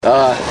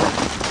Uh,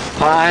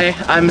 Hi,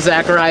 I'm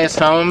Zacharias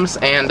Holmes,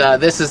 and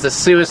this is the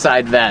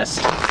suicide vest.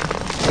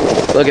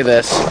 Look at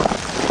this.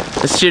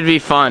 This should be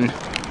fun.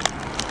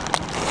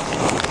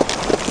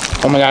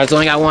 Oh my god, it's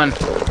only got one.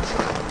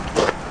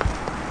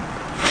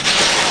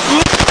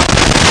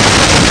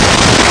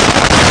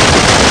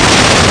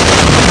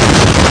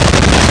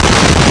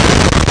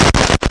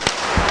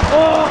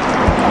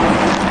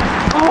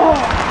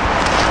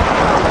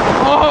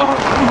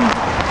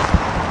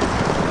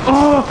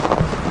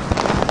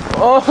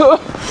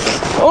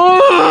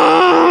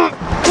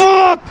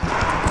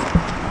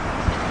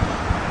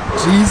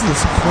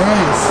 Jesus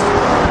Christ.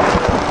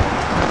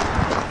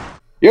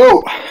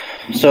 Yo!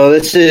 So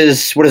this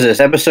is, what is this,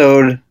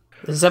 episode?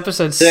 This is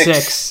episode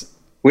 6.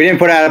 We didn't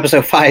put out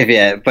episode 5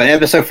 yet, but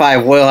episode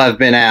 5 will have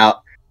been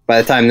out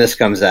by the time this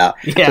comes out.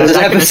 Yeah, so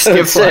this is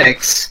episode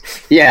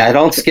 6. Yeah,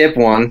 don't skip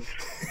one.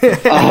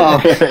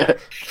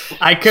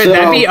 I could,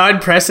 that'd be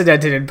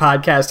unprecedented in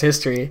podcast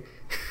history.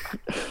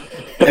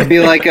 It'd be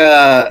like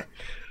a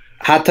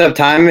Hot Tub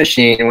Time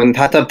Machine. When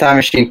Hot Tub Time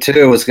Machine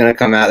 2 was going to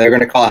come out, they're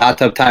going to call it Hot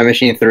Tub Time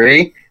Machine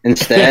 3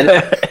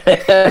 instead.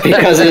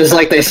 Because it was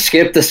like they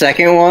skipped the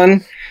second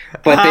one.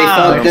 But they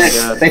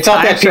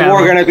thought that people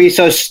were going to be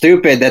so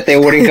stupid that they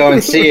wouldn't go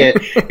and see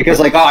it. Because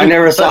like, I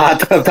never saw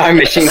Hot Tub Time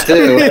Machine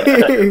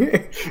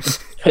 2.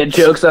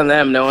 Joke's on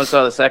them. No one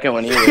saw the second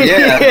one either.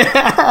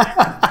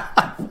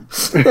 Yeah.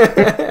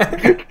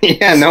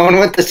 Yeah, no one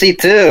went to see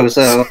 2,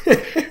 so...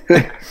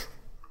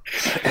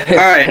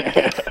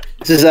 Alright,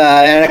 this is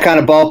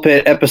Anaconda Ball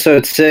Pit,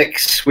 episode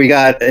 6. We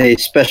got a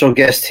special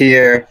guest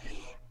here,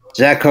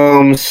 Zach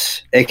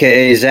Holmes,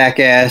 a.k.a.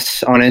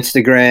 Zackass on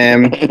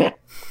Instagram.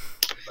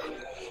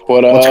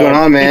 What's going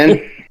on,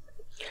 man?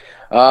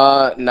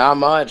 Not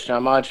much,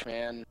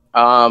 man.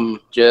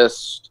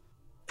 Just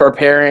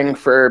preparing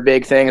for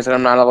big things that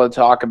I'm not allowed to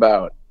talk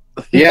about.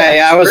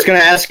 Yeah, I was going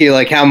to ask you,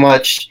 like, how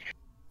much...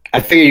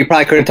 I figured you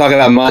probably couldn't talk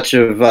about much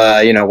of,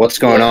 what's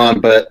going on,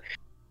 but...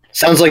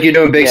 Sounds like you're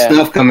doing big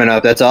stuff coming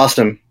up. That's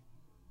awesome.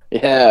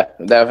 Yeah,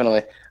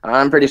 definitely.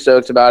 I'm pretty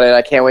stoked about it.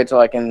 I can't wait till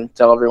I can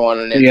tell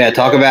everyone. Yeah,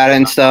 talk about it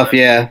and stuff.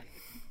 Yeah.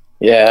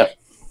 Yeah.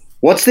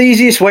 What's the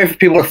easiest way for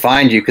people to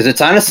find you? Because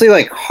it's honestly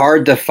like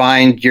hard to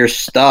find your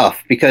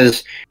stuff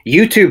because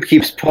YouTube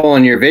keeps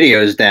pulling your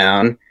videos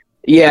down.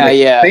 Yeah,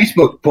 yeah.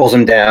 Facebook pulls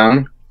them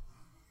down.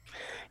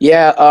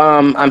 Yeah,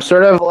 I'm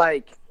sort of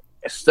like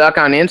stuck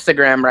on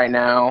Instagram right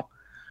now.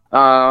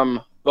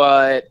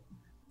 But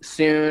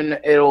soon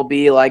it'll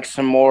be like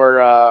some more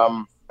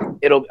I'll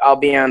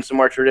be on some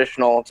more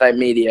traditional type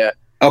media.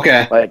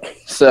 Okay. Like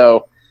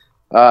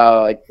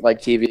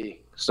TV.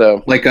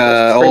 So like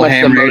old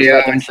ham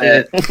radio and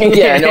shit.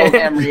 Yeah, an old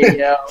ham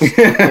radio.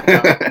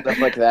 Stuff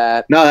like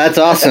that. No, that's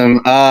awesome.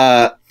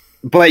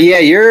 But yeah,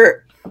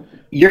 you're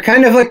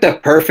kind of like your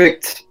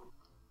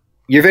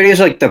videos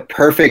are like the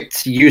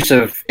perfect use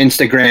of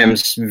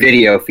Instagram's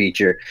video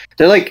feature.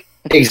 They're like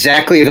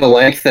exactly the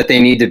length that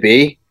they need to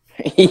be.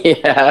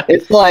 Yeah.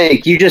 It's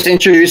like you just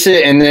introduce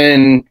it and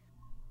then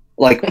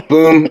like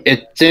boom,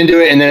 it's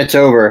into it and then it's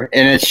over.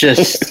 And it's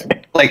just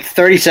like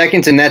 30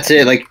 seconds and that's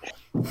it. Like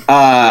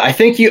I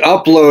think you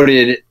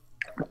uploaded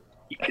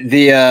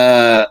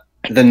the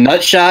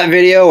nut shot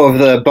video of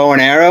the bow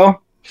and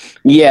arrow.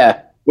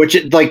 Yeah.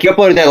 Which like you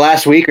uploaded that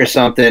last week or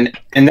something,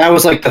 and that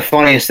was like the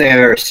funniest thing I've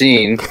ever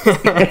seen.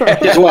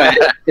 Just what?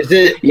 Is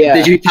it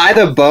did you tie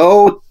the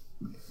bow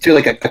to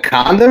like a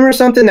condom or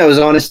something that was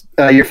on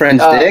your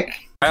friend's dick?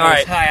 All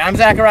right. Hi, I'm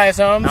Zacharias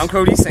Holmes. I'm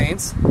Cody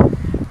Saints.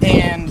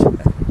 And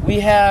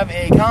we have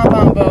a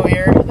compound bow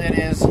here that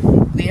is,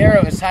 the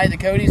arrow is tied to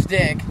Cody's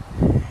dick.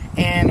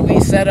 And we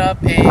set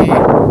up a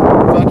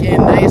fucking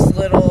nice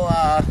little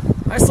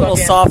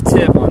soft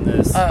tip on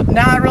this.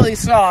 Not really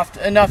soft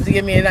enough to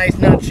give me a nice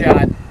nut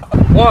shot.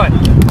 1.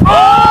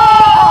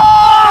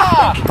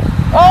 Oh!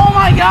 Oh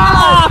my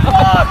god!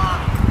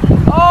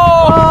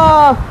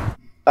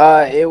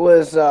 It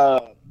was,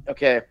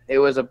 it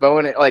was a bow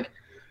and like,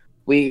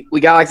 we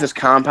got like this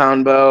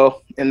compound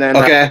bow, and then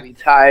we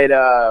tied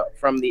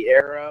from the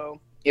arrow.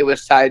 It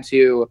was tied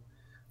to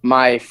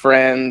my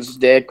friend's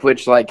dick,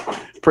 which like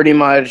pretty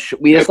much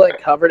we just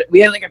like covered it. We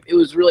had like it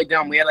was really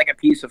dumb. We had like a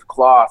piece of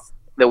cloth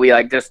that we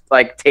like just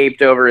like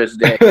taped over his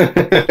dick,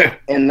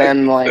 and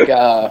then like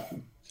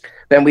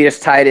then we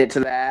just tied it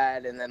to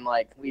that, and then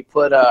like we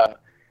put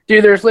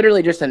dude, there's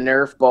literally just a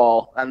Nerf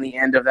ball on the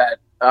end of that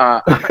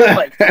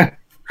like.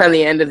 On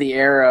the end of the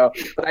arrow,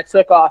 but I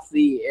took off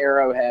the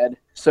arrowhead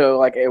so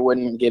like it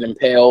wouldn't get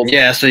impaled.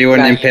 Yeah, so you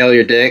wouldn't impale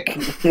your dick.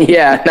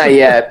 Yeah, not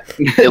yet.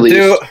 At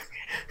least.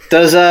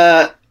 Does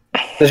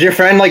your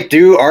friend like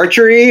do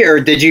archery,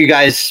 or did you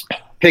guys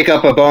pick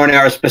up a bow and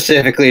arrow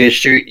specifically to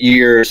shoot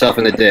yourself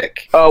in the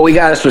dick? Oh, we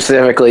got it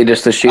specifically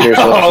just to shoot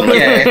ourselves. Oh,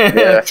 okay.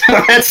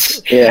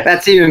 Yeah.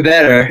 That's even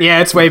better.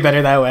 Yeah, it's way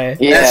better that way.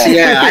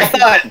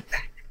 Yeah.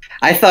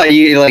 I thought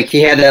you like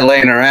he had that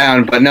laying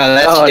around, but no,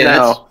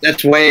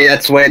 that's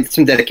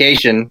some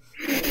dedication.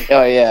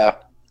 Oh yeah,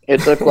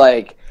 it took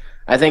like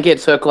I think it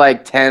took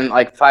like 10,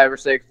 like 5 or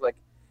 6, like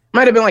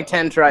might have been like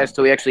 10 tries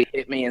till he actually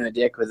hit me in the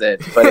dick with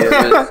it.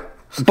 But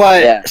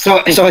But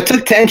so it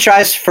took 10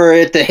 tries for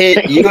it to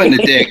hit you in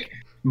the dick,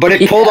 but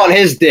it pulled on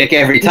his dick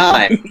every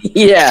time.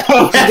 Yeah,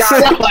 so, he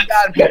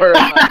got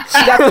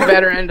the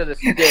better end of the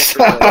stick.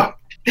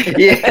 Really.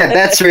 Yeah,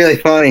 that's really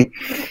funny.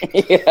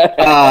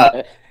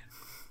 Yeah.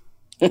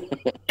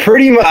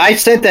 Pretty much, I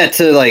sent that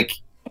to like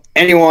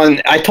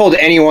anyone. I told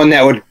anyone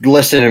that would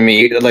listen to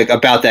me like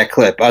about that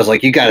clip. I was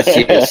like, "You got to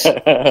see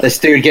this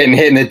dude getting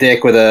hit in the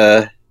dick with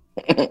a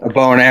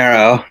bow and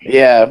arrow."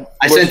 Yeah,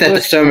 I sent that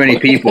to so many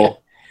people.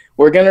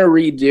 We're gonna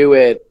redo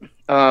it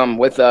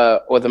with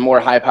a more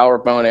high power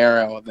bow and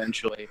arrow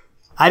eventually.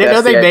 I didn't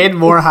know they made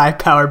more high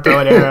powered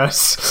bow and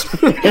arrows.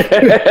 Like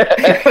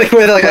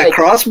with like a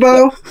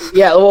crossbow?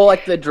 Yeah, well,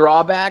 like the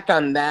drawback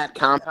on that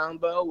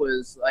compound bow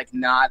was like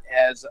not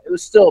as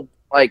it's still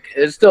a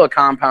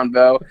compound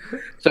bow,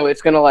 so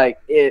it's gonna I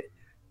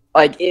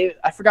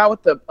forgot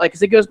what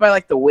because it goes by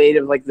like the weight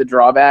of like the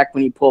drawback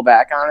when you pull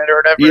back on it or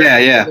whatever.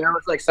 Yeah. There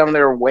was like some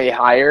that are way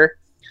higher.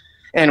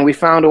 And we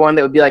found one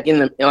that would be like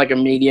in like a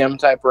medium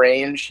type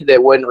range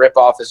that wouldn't rip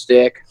off the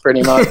stick,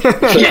 pretty much.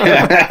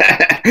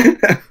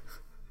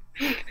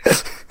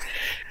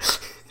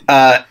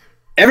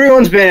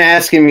 Everyone's been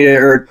asking me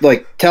or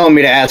like telling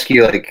me to ask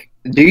you, like,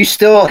 do you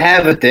still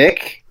have a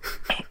dick?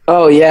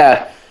 Oh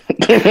yeah.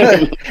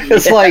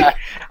 It's like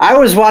I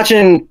was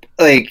watching,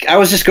 like I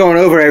was just going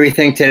over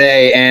everything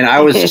today, and I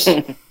was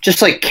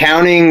just like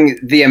counting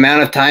the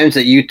amount of times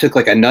that you took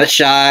like a nut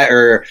shot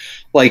or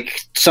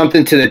like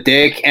something to the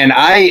dick, and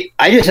I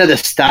just had to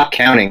stop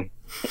counting.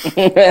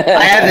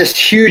 I have this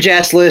huge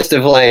ass list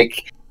of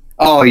like,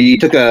 oh, you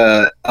took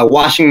a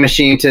washing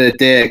machine to the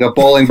dick, a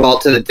bowling ball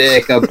to the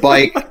dick, a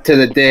bike to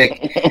the dick.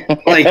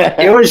 Like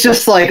it was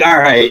just like, all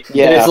right.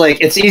 Yeah. It's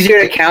like it's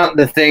easier to count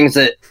the things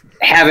that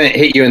haven't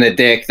hit you in the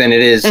dick than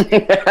it is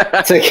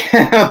to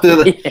count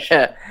the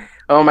Yeah.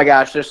 Oh my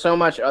gosh, there's so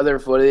much other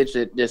footage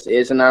that just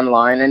isn't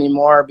online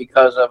anymore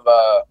because of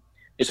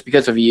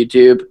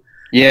YouTube.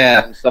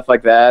 Yeah, and stuff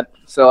like that.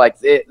 So like,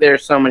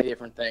 there's so many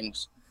different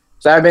things.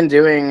 So I've been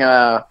doing.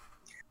 So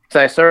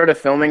I started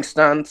filming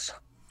stunts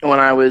when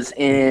I was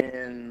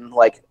in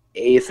like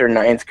 8th or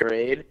 9th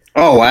grade.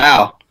 Oh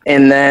wow!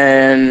 And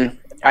then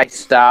I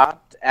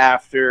stopped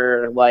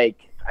after I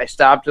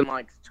stopped in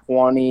like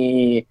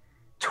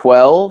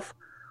 2012,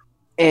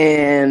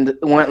 and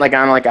went like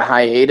on like a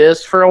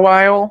hiatus for a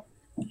while.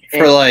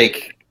 For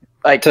like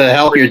to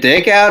help your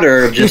dick out,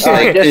 or just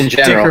like in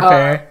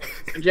general.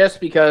 Just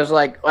because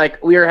like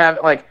we were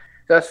having I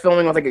was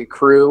filming with like a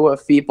crew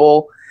of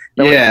people.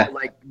 Yeah. Had,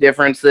 like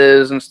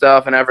differences and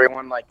stuff, and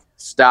everyone like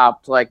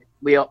stopped. Like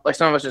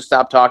some of us just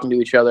stopped talking to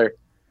each other.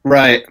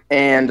 Right.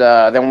 And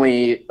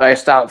then I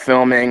stopped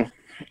filming,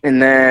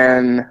 and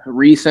then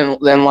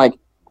I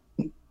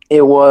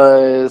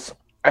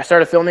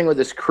started filming with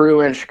this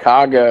crew in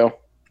Chicago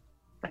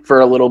for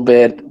a little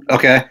bit.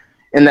 Okay.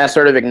 And that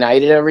sort of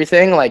ignited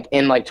everything. Like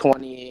in I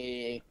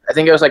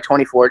think it was like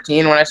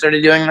 2014 when I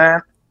started doing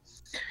that.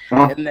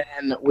 Huh. And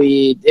then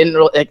we didn't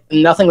really,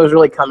 nothing was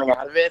really coming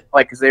out of it,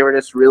 because they were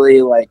just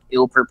really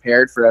ill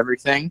prepared for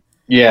everything.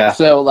 Yeah.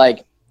 So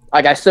I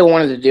still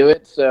wanted to do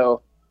it,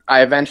 so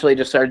I eventually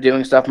just started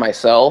doing stuff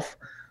myself,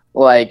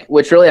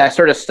 which really I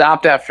sort of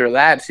stopped after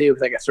that too,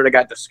 because I sort of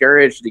got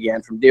discouraged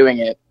again from doing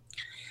it.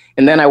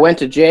 And then I went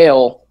to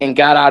jail and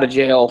got out of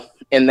jail,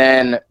 and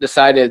then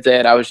decided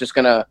that I was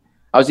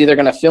either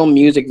gonna film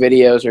music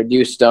videos or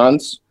do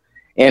stunts,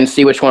 and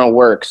see which one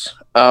works.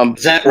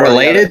 Is that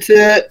related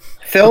to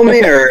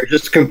filming or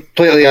just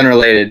completely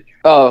unrelated?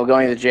 Oh,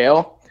 going to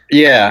jail?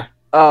 Yeah.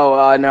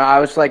 Oh, no, I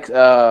was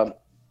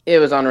it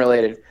was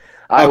unrelated.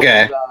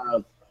 It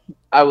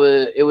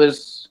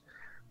was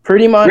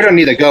pretty much. We don't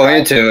need to go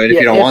into it if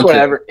you don't want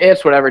to.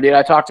 It's whatever, dude.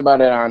 I talked about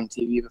it on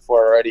TV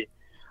before already.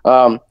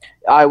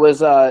 It was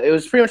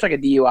pretty much like a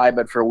DUI,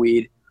 but for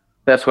weed.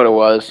 That's what it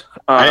was.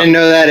 I didn't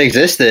know that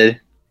existed.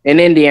 In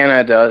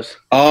Indiana, it does.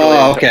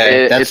 Oh,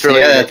 okay. It's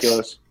really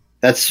ridiculous.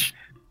 That's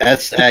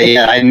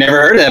yeah. I never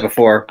heard of that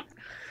before.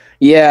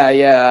 Yeah.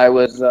 I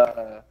was.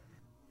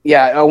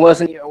 I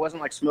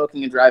wasn't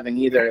smoking and driving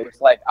either. It was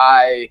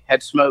I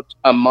had smoked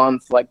a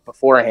month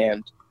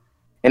beforehand,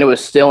 and it was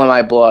still in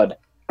my blood.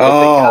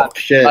 Oh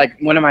shit!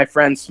 One of my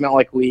friends smelled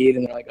like weed,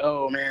 and they're like,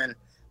 "Oh man,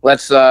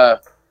 let's."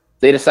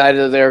 They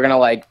decided that they were gonna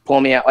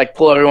pull me out,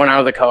 pull everyone out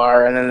of the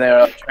car, and then they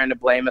were trying to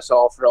blame us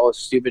all for all this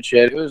stupid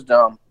shit. It was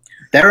dumb.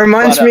 That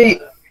reminds me.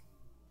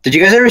 Did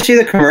you guys ever see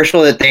the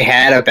commercial that they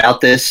had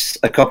about this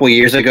a couple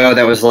years ago?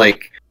 That was a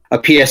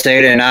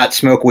PSA to not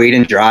smoke weed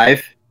and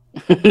drive.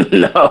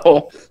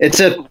 No. It's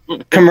a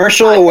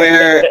commercial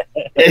where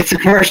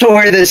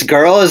this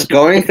girl is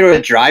going through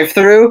a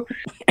drive-through,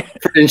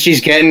 and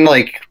she's getting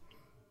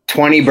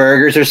 20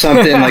 burgers or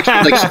something.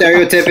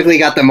 Stereotypically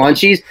got the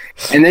munchies,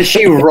 and then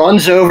she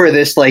runs over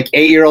this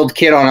 8-year-old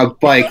kid on a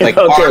bike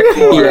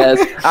hardcore. Yes,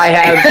 I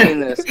have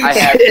seen this.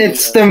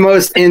 It's the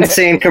most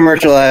insane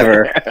commercial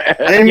ever.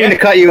 I didn't mean to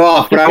cut you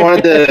off, but I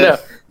wanted to.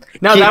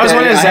 No, that was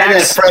one of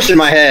Zach's. Fresh in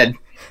my head.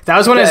 That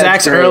was one of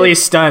Zach's early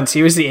stunts.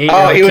 He was the 8-year-old.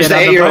 Oh, he was the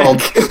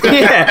 8-year-old.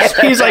 Yeah,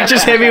 he's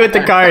just hit me with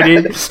the car,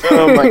 dude.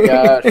 Oh my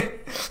god.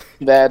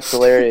 That's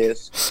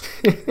hilarious.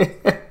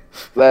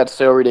 That's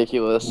so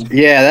ridiculous.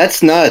 Yeah,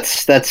 that's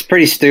nuts. That's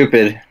pretty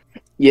stupid.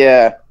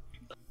 Yeah.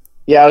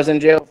 Yeah, I was in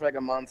jail for like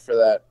a month for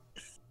that.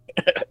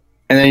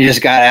 And then you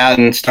just got out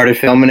and started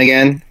filming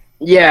again?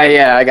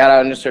 Yeah, I got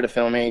out and just started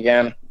filming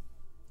again.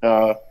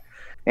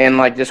 And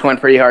like just went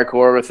pretty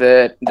hardcore with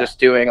it. Just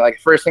doing like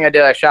first thing I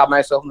did, I shot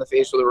myself in the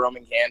face with a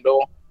Roman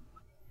candle.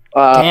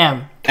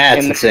 Damn.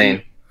 That's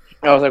insane.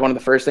 That was like one of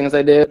the first things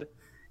I did.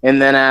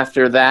 And then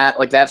after that,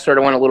 like that sort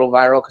of went a little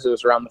viral because it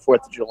was around the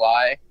 4th of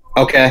July.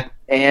 Okay.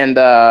 And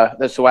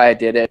that's why I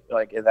did it,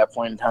 like at that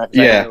point in time.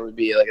 Yeah. It would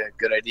be like a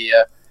good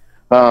idea.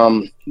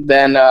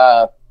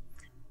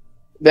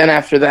 Then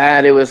after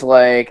that, it was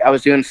like I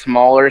was doing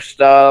smaller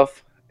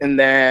stuff, and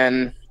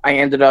then I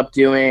ended up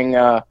doing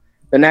the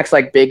next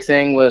like big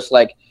thing was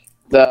like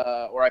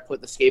where I put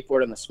the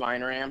skateboard on the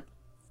spine ramp.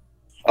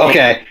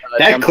 Okay,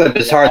 that clip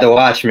is hard to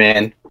watch,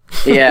 man.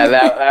 Yeah,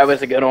 that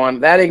was a good one.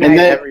 That ignited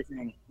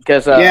everything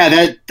because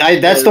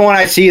that's the one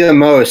I see the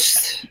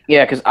most.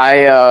 Yeah, because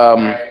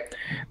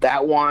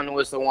that one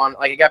was the one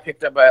like it got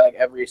picked up by like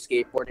every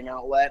skateboarding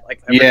outlet,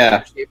 like every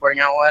skateboarding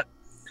outlet.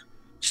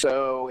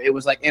 So it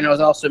was like, and it was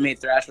also made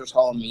Thrasher's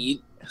Hall of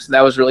Meat. So that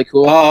was really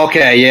cool. Oh,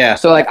 okay, yeah.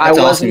 So like That's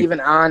I wasn't awesome. even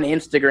on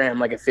Instagram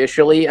like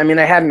officially. I mean,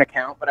 I had an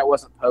account, but I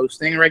wasn't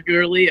posting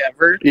regularly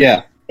ever.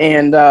 Yeah.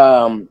 And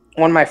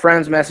one of my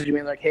friends messaged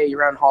me like, "Hey,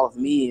 you're on Hall of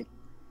Meat,"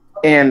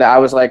 and I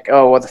was like,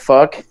 "Oh, what the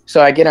fuck?"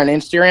 So I get on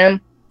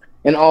Instagram,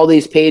 and all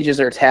these pages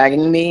are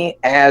tagging me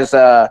as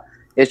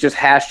it's just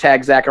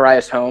hashtag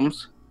Zacharias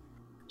Holmes.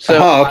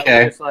 So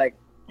okay.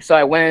 So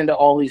I went into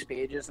all these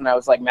pages and I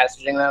was like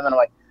messaging them, and I'm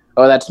like,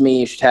 "Oh, that's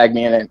me. You should tag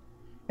me in it."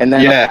 And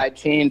then I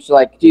changed,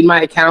 like, dude,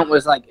 my account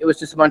was like, it was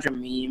just a bunch of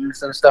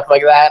memes and stuff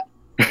like that.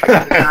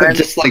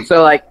 Just like,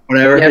 so like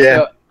whatever.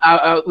 Yeah.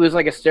 So it was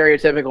like a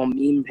stereotypical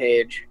meme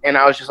page, and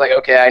I was just like,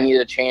 okay, I need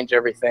to change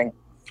everything.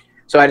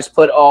 So I just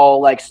put all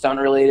like stunt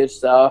related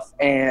stuff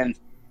and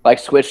like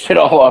switched it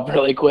all up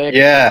really quick.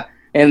 Yeah.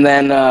 And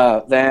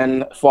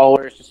then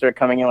followers just started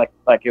coming in like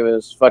it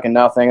was fucking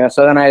nothing. And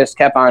so then I just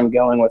kept on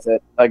going with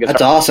it. Like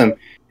that's awesome.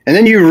 And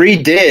then you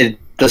redid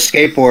the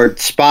skateboard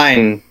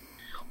spine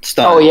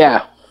stuff. Oh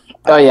yeah,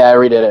 I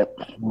redid it.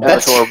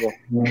 That's horrible.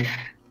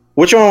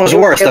 Which one was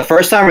worse, the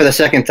first time or the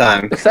second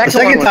time? The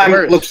second time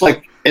looks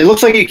like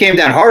you came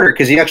down harder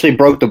because you actually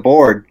broke the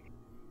board.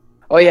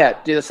 Oh yeah,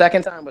 dude, the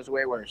second time was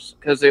way worse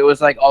because it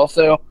was like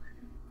also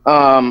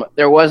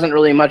there wasn't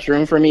really much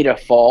room for me to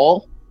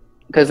fall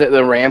because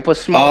the ramp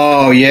was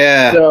small. Oh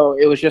yeah. So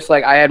it was just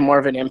like I had more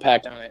of an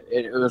impact on it.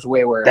 It was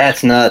way worse.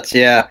 That's nuts.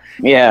 Yeah.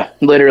 Yeah,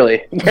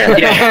 literally.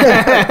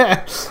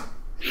 Yeah.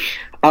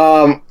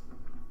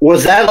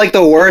 Was that like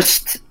the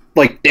worst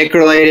like dick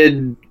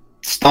related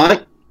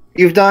stunt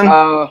you've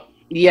done?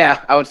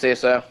 Yeah, I would say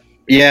so.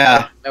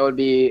 Yeah. That would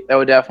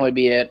definitely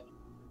be it.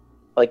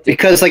 Like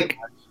because like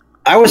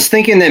I was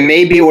thinking that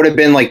maybe it would have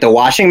been like the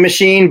washing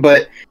machine,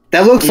 but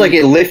that looks like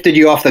it lifted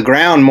you off the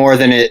ground more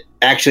than it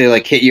actually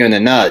like hit you in the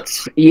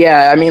nuts.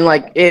 Yeah, I mean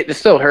like it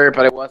still hurt,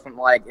 but it wasn't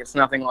like it's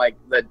nothing like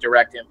the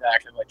direct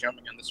impact of like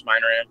jumping on the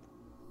spine ramp.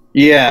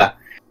 Yeah.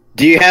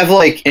 Do you have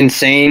like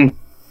insane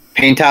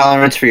pain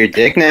tolerance for your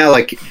dick now?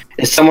 Like,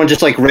 is someone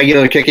just like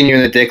regular kicking you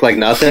in the dick like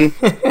nothing?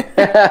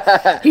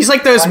 He's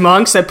like those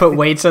monks that put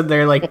weights on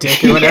their like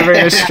dick or whatever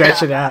and just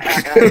stretch it out.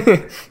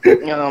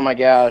 Oh my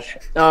gosh.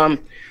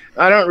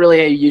 I don't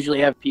really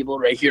usually have people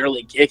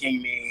regularly kicking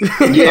me.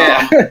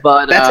 Yeah,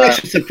 but that's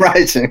actually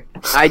surprising.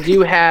 I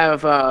do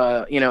have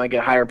like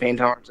a higher pain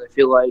tolerance. I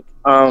feel like.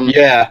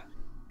 Yeah.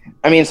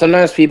 I mean,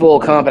 sometimes people will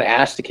come up and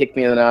ask to kick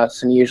me in the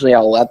nuts, and usually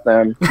I'll let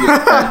them.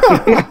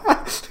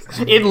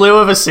 In lieu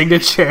of a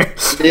signature.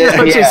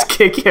 Yeah. Just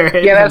kick your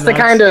head. Yeah, that's the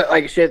kind of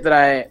like shit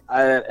that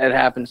it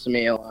happens to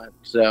me a lot.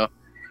 So,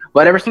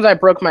 but ever since I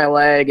broke my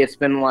leg, it's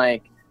been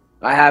like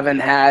I haven't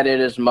had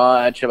it as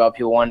much about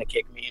people wanting to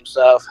kick me and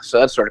stuff. So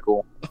that's sort of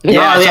cool.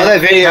 Yeah, I saw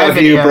that video of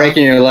you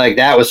breaking your leg.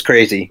 That was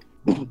crazy.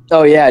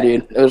 Oh yeah,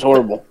 dude, it was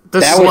horrible.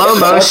 The slow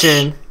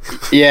motion.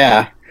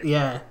 Yeah.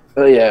 Yeah.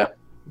 Oh yeah.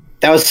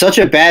 That was such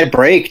a bad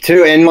break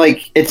too, and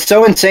like it's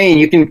so insane.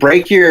 You can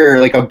break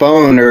your like a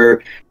bone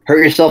or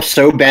hurt yourself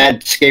so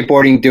bad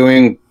skateboarding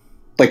doing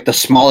like the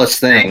smallest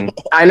thing.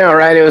 I know,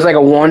 right? It was like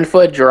a 1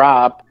 foot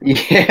drop.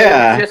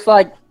 Yeah. It was just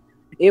like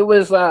it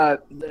was the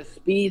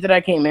speed that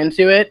I came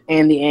into it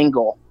and the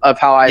angle of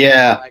how I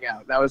leg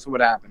out. That was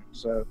what happened.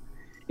 So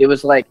it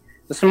was like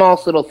the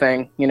smallest little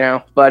thing,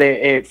 but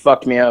it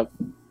fucked me up.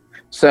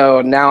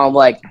 So now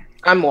like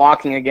I'm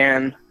walking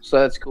again,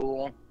 so that's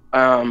cool.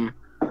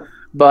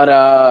 But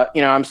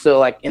I'm still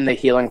like in the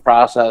healing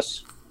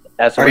process.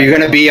 Are you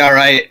gonna be all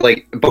right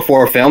like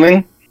before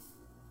filming?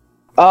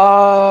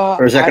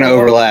 Or is that gonna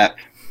overlap?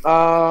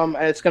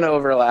 It's gonna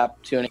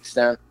overlap to an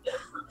extent.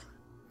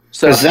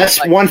 So that's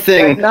like, one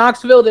thing. Like,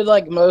 Knoxville did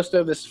like most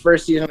of this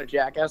first season of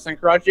Zackass and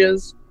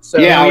Crutches. So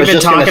yeah, I was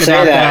just gonna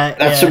say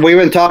that. We've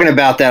been talking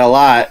about that a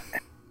lot.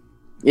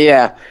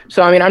 Yeah.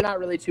 So I mean, I'm not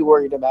really too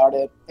worried about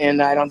it,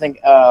 and I don't think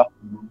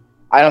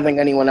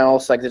anyone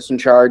else like that's in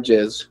charge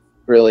is.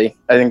 really.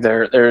 I think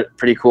they're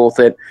pretty cool with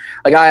it.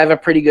 Like I have a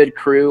pretty good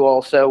crew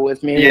also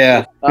with me.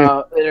 Yeah.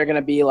 They're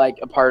gonna be like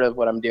a part of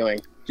what I'm doing.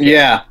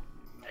 Yeah.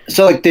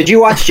 So, like, did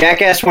you watch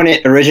Zackass when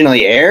it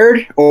originally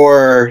aired,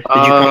 or did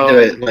you come to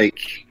it like?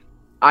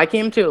 I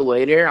came to it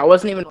later. I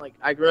wasn't even like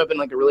I grew up in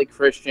like a really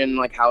Christian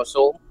like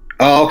household.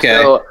 Oh,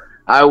 okay. So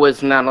I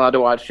was not allowed to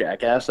watch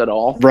Zackass at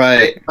all.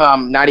 Right.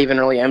 Not even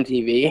really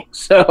MTV.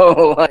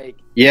 So like.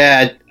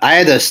 Yeah, I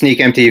had to sneak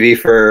MTV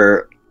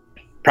for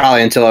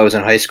probably until I was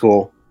in high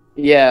school.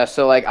 Yeah,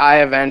 so like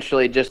I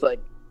eventually just like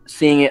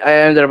seeing it. I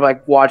ended up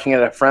like watching it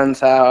at a friend's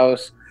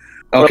house.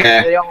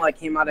 Okay. They all like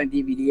came out on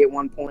DVD at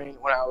one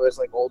point when I was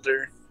like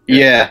older.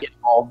 Yeah. Getting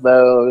all of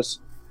those,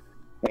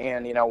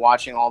 and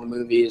watching all the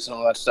movies and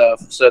all that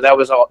stuff. So that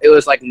was all. It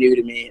was like new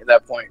to me at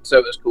that point. So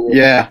it was cool.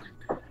 Yeah.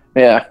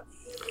 Yeah.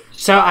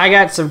 So I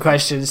got some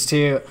questions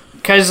too,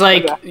 because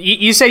like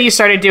you said you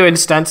started doing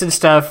stunts and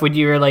stuff when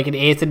you were like in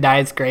 8th and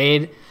 9th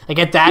grade. Like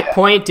at that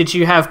point, did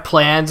you have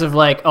plans of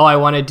like, oh, I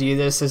want to do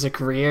this as a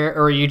career,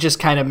 or were you just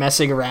kind of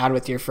messing around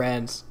with your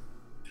friends?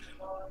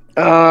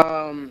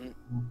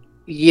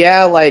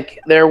 Yeah, like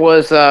there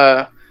was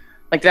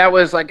like that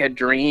was like a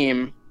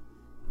dream,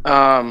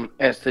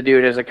 as to do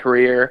it as a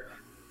career,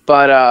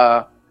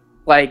 but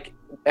like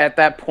at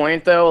that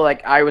point though,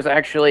 like I was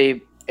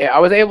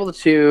able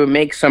to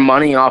make some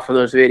money off of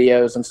those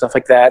videos and stuff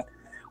like that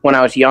when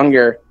I was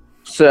younger.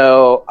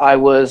 So I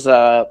was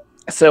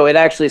so it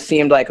actually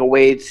seemed like a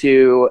way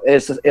to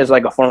is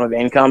like a form of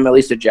income, at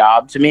least a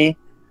job to me.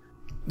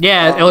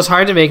 Yeah, it was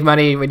hard to make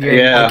money when you're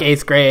in like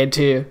 8th grade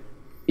too.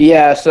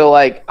 Yeah, so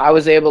like I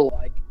was able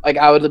like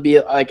I would be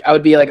like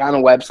on the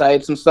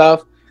websites and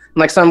stuff. And,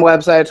 like some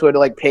websites would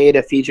like pay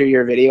to feature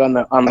your video on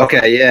the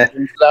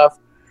and stuff.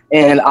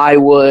 And I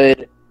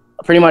would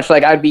pretty much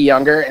like I'd be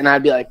younger and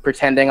I'd be like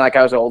pretending like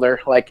I was older,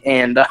 like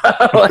and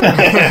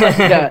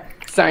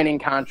signing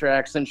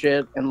contracts and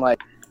shit and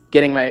like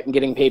getting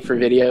paid for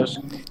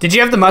videos. Did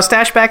you have the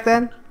mustache back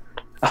then?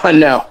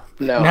 No.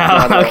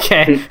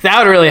 Okay, that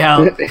would really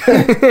help.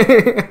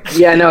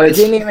 Yeah, no, it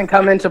didn't even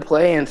come into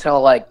play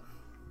until like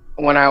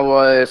when I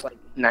was like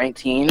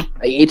 19, like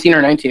 18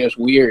 or 19. It was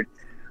weird.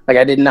 Like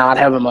I did not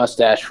have a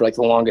mustache for like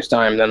the longest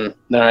time. Then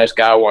I just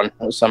got one. It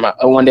was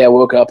one day I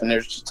woke up and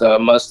there's just a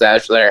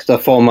mustache there. It's a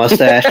full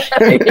mustache.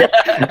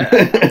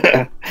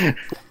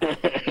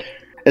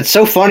 It's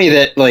so funny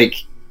that like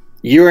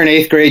you were in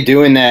 8th grade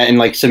doing that and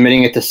like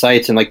submitting it to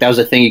sites and like that was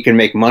a thing you could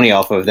make money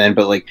off of then.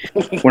 But like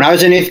when I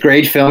was in 8th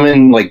grade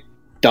filming like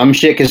dumb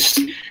shit, because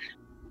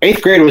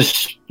 8th grade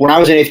was when I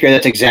was in 8th grade.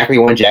 That's exactly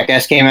when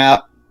Zackass came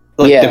out.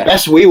 Like, the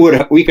best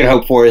we could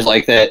hope for is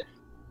like that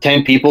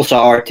 10 people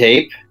saw our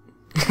tape.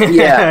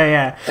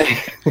 Yeah.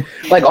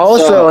 Like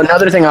also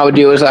another thing I would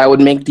do is I would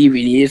make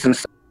DVDs and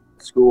stuff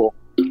at school,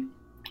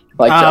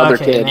 like to other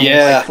kids. Nice.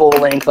 Yeah, like, full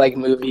length like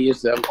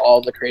movies of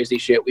all the crazy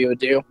shit we would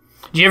do.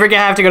 Did you ever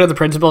have to go to the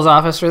principal's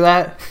office for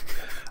that?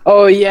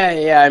 Oh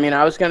yeah. I mean,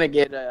 I was about to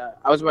get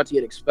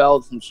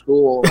expelled from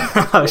school.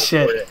 Oh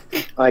shit!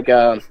 Like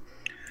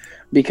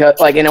because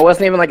like, and it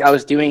wasn't even like I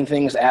was doing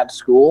things at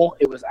school.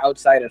 It was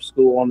outside of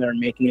school, and they were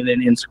making it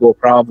an in-school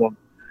problem,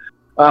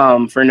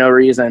 for no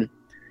reason.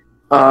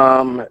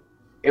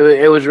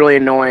 It was really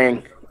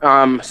annoying.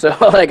 So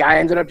like I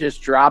ended up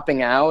just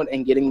dropping out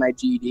and getting my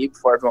GED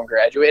before everyone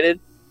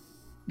graduated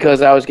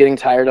because I was getting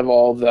tired of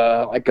all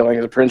the like going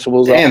to the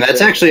principal's office. Damn,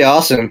 that's actually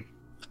awesome.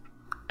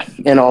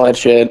 And all that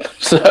shit.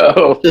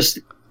 So just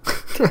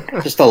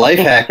a life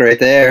hack right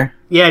there.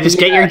 Yeah, just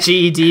get your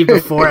GED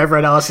before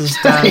everyone else is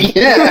done.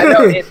 Yeah,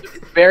 no, it's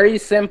very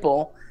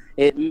simple.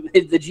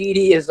 The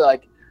GED is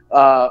like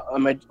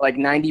like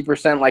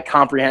 90% like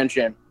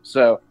comprehension.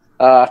 So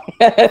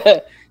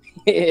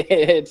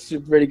it's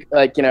pretty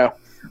like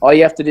all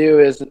you have to do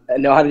is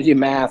know how to do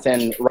math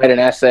and write an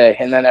essay,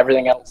 and then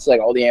everything else,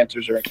 like all the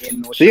answers are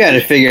in. So you had to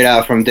figure it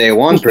out from day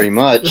one, pretty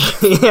much.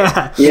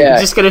 Yeah. You're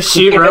just gonna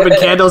shoot Roman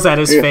candles at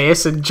his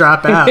face and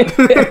drop out.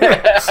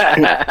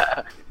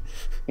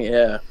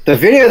 Yeah. The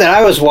video that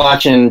I was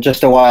watching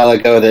just a while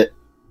ago that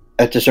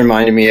just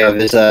reminded me of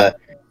is that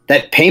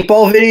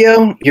paintball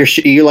video.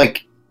 You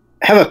like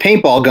have a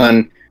paintball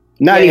gun,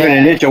 not even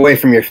an inch away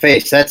from your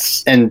face.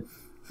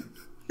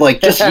 Like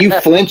just you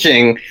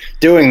flinching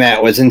doing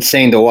that was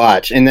insane to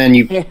watch. And then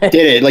you did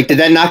it. Like, did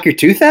that knock your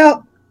tooth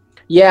out?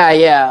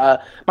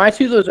 Yeah. My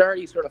tooth was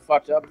already sort of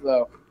fucked up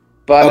though,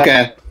 but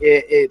okay.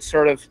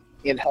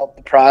 It helped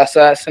the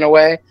process in a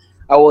way.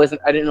 I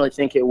didn't really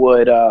think it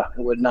would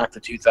knock the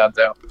tooth out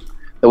though.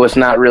 It was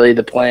not really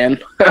the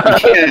plan.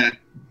 Yeah.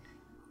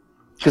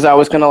 Because I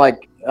was gonna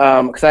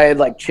because I had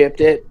like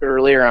chipped it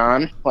earlier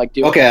on, like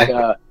doing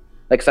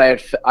like so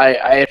I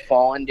had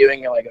fallen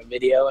doing like a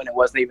video and it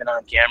wasn't even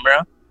on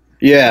camera.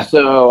 Yeah.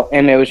 So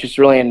and it was just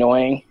really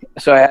annoying.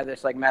 So I had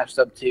this like messed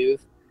up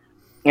tooth,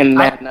 and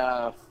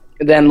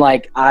then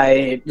like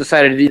I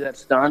decided to do that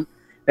stunt.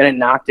 Then it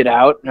knocked it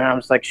out, and I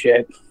was like,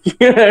 shit.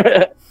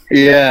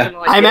 Yeah.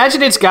 I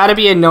imagine it's got to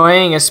be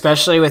annoying,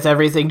 especially with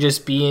everything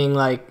just being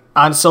like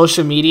on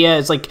social media.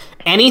 It's like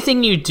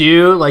anything you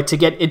do, like to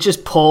get it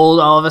just pulled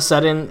all of a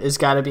sudden is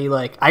got to be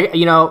like,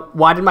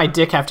 why did my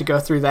dick have to go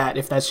through that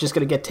if that's just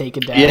gonna get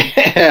taken down?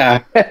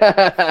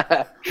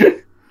 Yeah.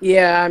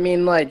 Yeah, I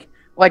mean, like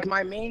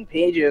my main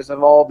pages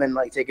have all been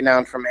like taken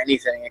down from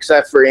anything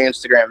except for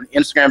Instagram.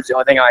 Instagram's the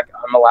only thing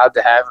I'm allowed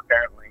to have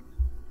apparently.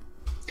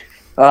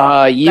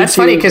 That's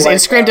funny because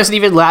Instagram doesn't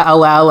even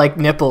allow like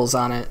nipples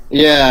on it.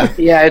 Yeah.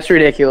 Yeah, it's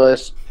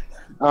ridiculous.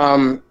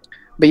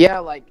 But yeah,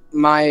 like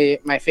my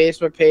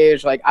Facebook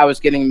page, like I was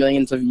getting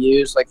millions of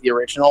views, like the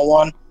original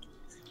one,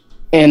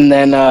 and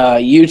then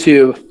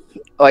YouTube,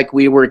 like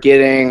we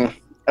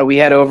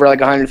had over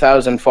like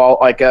 100,000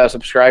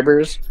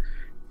 subscribers,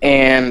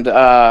 and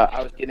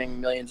I was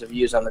getting millions of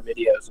views on the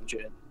videos and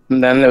shit.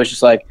 And then it was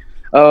just like,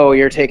 oh,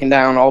 you're taken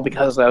down all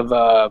because of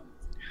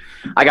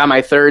I got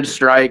my third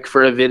strike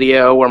for a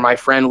video where my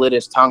friend lit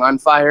his tongue on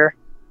fire.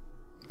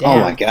 Damn.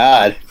 Oh my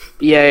god.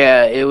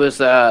 Yeah, it was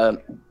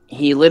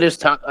he lit his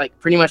tongue, like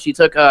pretty much he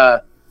took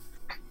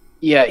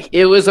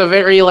it was a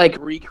very like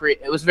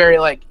it was very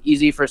like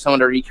easy for someone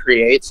to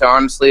recreate, so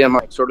honestly I'm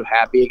like sort of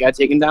happy it got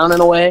taken down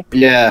in a way.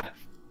 Yeah.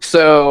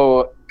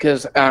 So,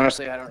 because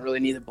honestly I don't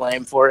really need the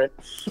blame for it.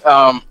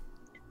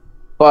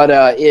 But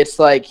it's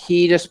like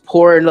he just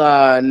poured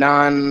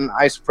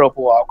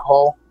non-isopropyl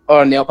alcohol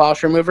or nail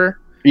polish remover.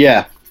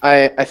 Yeah.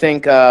 I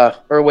think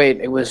or wait,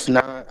 it was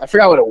not, I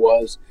forgot what it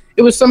was.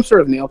 It was some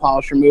sort of nail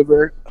polish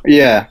remover.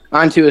 Yeah.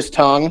 Onto his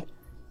tongue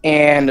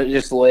and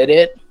just lit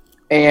it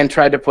and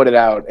tried to put it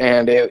out,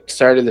 and it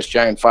started this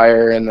giant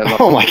fire, and then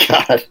oh my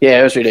god. Yeah,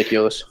 it was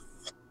ridiculous.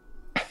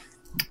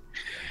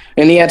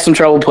 And he had some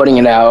trouble putting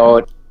it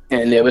out,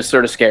 and it was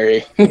sort of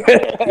scary.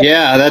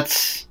 Yeah,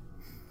 that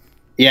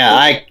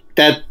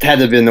had to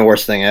have been the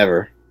worst thing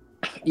ever.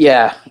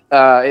 Yeah,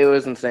 it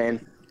was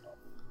insane.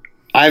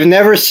 I've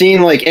never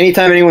seen, like,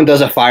 anytime anyone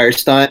does a fire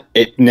stunt,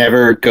 it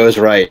never goes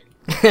right.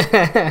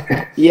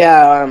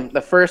 Yeah,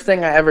 the first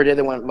thing I ever did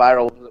that went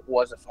viral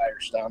was a fire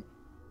stunt.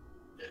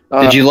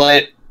 Did you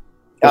light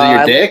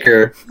your dick,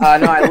 or? No,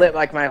 I lit,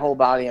 like, my whole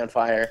body on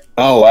fire.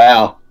 Oh,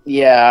 wow.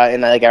 Yeah,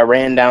 and, like, I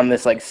ran down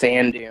this, like,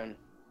 sand dune.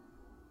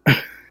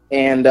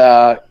 And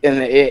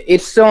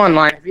it's still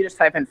online. If you just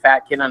type in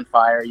 "fat kid on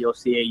fire," you'll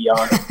see a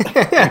young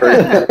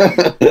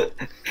person.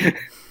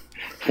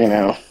 You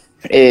know,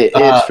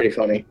 it's pretty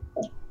funny.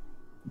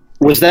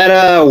 Was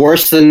that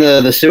worse than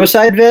the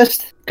suicide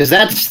vest? Because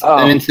that's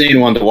an insane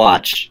one to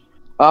watch.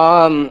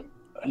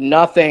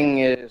 Nothing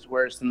is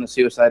worse than the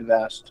suicide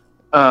vest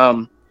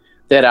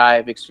that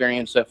I've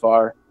experienced so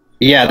far.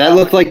 Yeah, that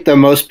looked like the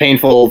most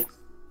painful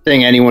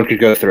thing anyone could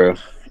go through.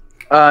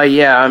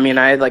 Yeah, I mean,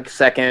 I had like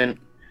second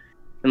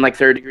and like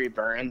third-degree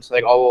burns,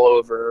 like all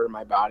over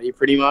my body,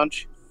 pretty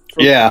much.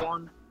 Yeah.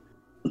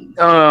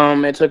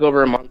 It took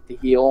over a month to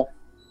heal.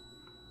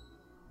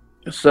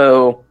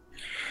 So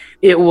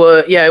it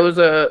was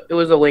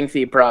a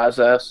lengthy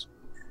process,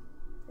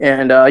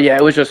 and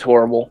it was just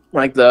horrible.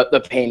 Like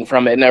the pain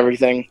from it and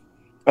everything.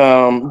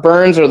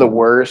 Burns are the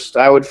worst.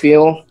 I would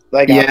feel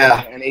like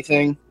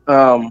anything.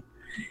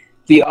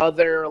 The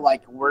other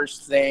like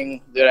worst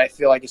thing that I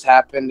feel like has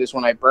happened is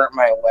when I burnt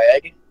my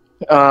leg.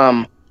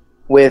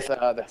 With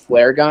the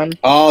flare gun.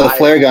 Oh, the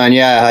flare gun,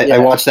 yeah. I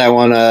watched that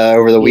one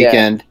over the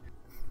weekend.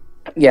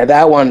 Yeah,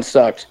 that one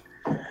sucked.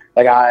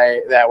 Like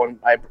I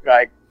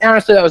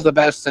honestly, that was the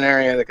best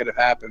scenario that could have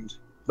happened.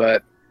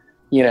 But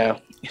yeah.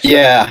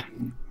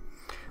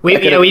 We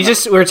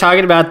were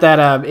talking about that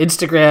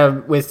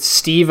Instagram with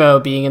Steve-O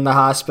being in the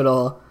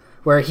hospital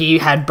where he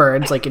had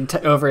burns like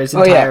over his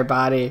entire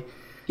body.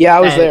 Yeah, I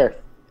was there. Yeah.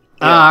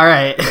 Oh, all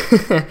right.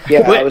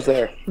 Yeah, I was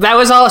there. That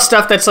was all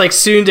stuff that's like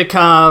soon to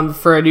come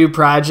for a new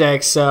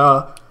project.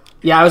 So,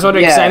 yeah, I was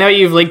wondering because I know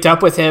you've linked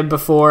up with him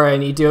before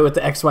and you do it with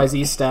the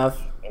XYZ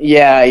stuff.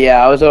 Yeah,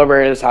 I was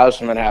over at his house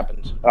when that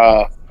happened.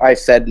 I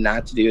said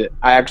not to do it.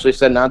 I actually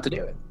said not to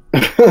do it.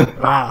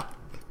 Wow.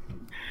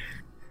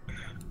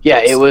 Yeah,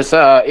 it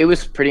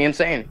was pretty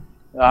insane.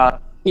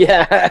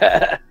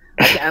 Yeah.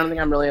 I don't think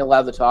I'm really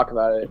allowed to talk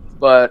about it,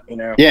 but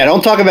Yeah,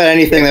 don't talk about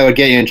anything that would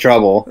get you in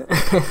trouble.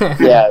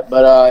 Yeah,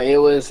 but it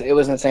was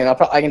insane.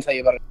 I can tell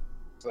you about it.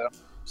 So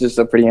it's just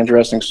a pretty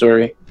interesting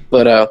story.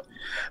 But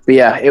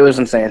yeah, it was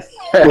insane.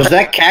 Was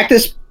that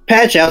cactus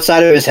patch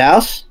outside of his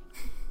house?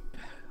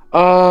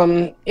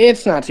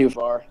 It's not too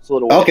far. It's a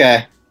little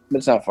okay, but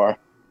it's not far.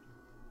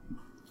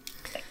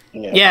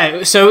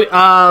 Yeah. So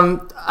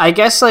I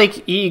guess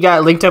like you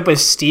got linked up with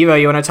Steve-O.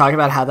 You want to talk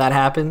about how that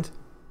happened?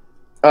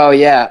 Oh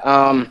yeah.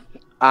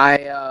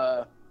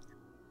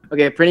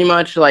 Pretty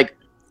much like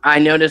I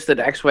noticed that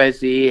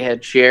XYZ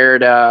had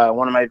shared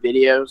one of my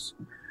videos,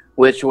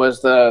 which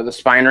was the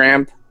spine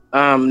ramp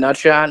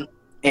nutshot,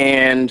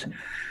 and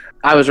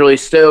I was really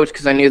stoked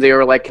because I knew they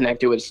were like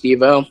connected with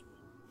Steve-O.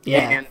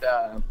 Yeah. And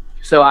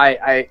so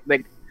I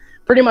like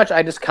pretty much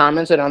I just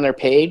commented on their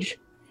page,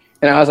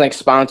 and I was like,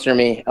 sponsor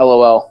me,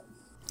 LOL.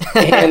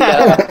 And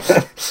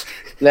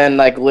then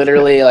like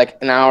literally like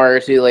an hour or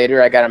two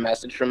later, I got a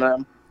message from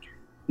them.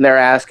 They're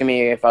asking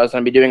me if I was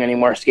going to be doing any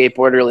more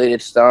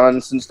skateboard-related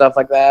stunts and stuff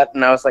like that.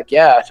 And I was like,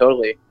 yeah,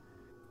 totally.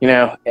 you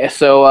know.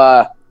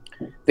 So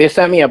they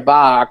sent me a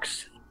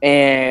box,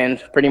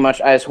 and pretty much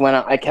I just went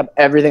out. I kept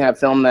everything I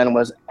filmed then I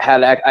was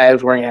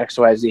wearing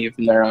XYZ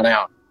from there on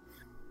out.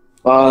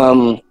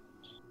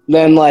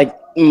 Then like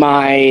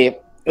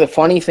the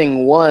funny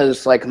thing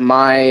was like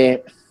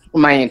my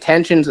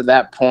intentions at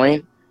that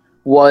point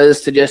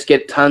was to just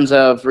get tons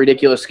of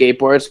ridiculous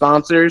skateboard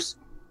sponsors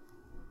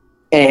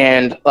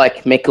and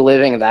like make a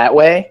living that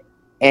way.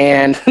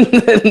 And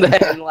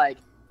then like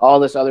all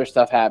this other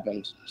stuff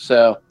happened.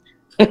 So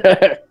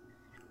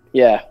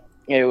yeah,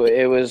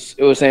 it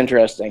was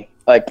interesting.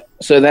 Like,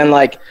 so then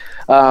like,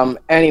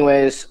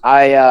 anyways,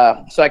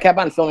 I kept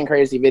on filming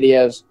crazy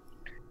videos,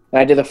 and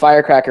I did the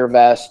firecracker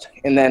vest,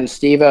 and then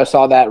Steve-O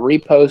saw that,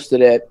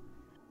 reposted it,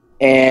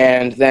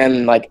 and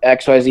then like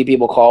XYZ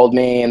people called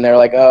me, and they're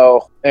like,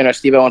 oh, you know,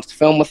 Steve-O wants to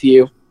film with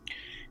you.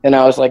 And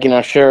I was like, you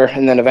know, sure.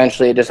 And then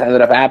eventually it just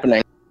ended up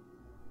happening.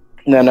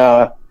 And then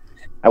I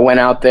went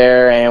out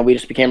there, and we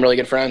just became really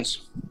good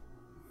friends.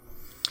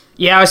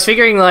 Yeah, I was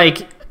figuring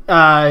like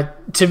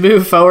to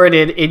move forward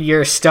in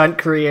your stunt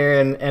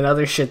career and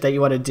other shit that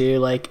you want to do,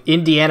 like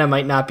Indiana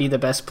might not be the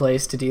best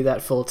place to do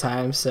that full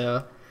time.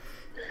 So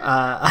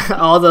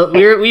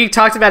we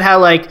talked about how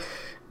like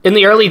in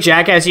the early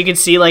Zackass you could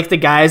see like the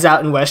guys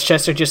out in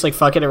Westchester just like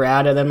fucking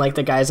around, and then like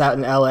the guys out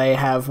in LA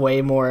have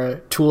way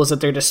more tools at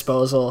their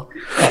disposal.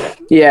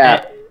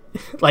 Yeah.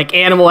 And, like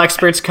animal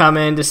experts come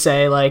in to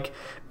say like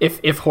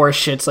if horse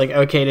shit's like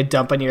okay to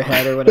dump on your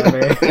head or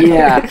whatever.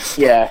 Yeah.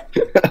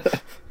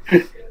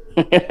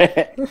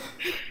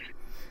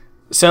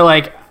 So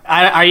like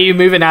are you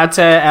moving out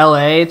to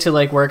LA to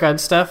like work on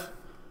stuff?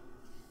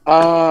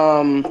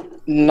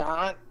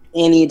 Not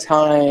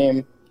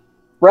anytime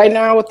right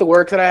now with the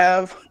work that I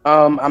have.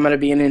 I'm gonna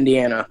be in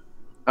Indiana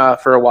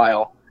for a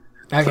while.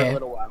 Okay. For a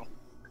little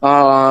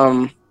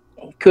while.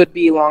 Could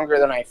be longer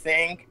than I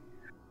think,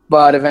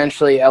 but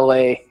eventually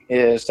LA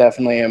is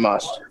definitely a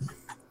must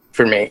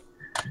for me.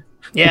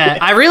 Yeah,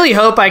 I really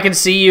hope I can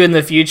see you in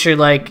the future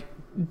like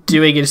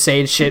doing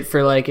insane shit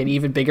for like an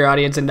even bigger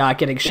audience and not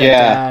getting shut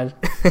down.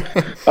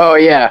 Oh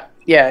yeah.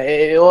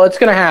 Well, it's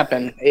gonna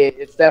happen.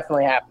 It's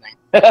definitely happening.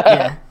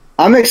 Yeah.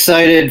 I'm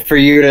excited for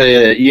you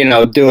to, you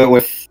know, do it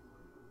with,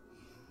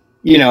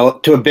 you know,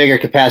 to a bigger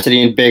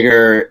capacity and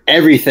bigger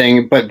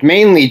everything, but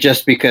mainly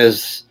just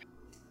because,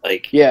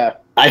 like, yeah,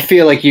 I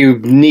feel like you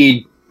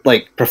need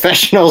like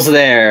professionals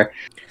there.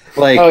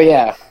 Like, oh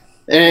yeah,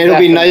 and it'll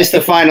be nice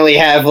to finally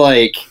have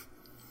like,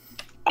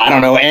 I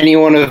don't know,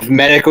 anyone of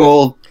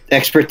medical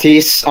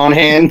expertise on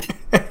hand.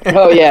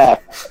 Oh yeah,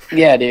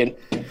 dude.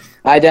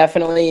 I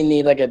definitely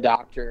need like a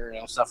doctor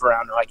and stuff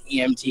around, or like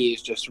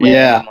EMTs just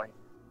randomly,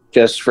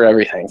 just for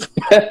everything.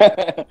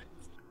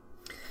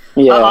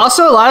 Yeah.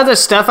 Also, a lot of the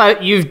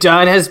stuff you've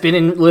done has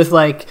been with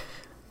like,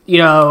 you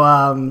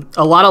know,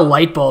 a lot of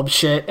light bulb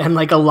shit and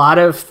like a lot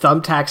of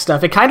thumbtack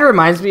stuff. It kind of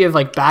reminds me of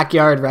like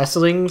backyard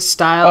wrestling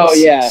style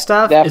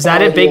stuff. Is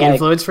that a big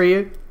influence for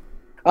you?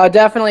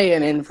 Definitely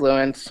an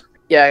influence.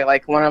 Yeah,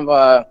 like one of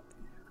a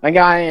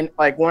guy in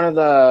like one of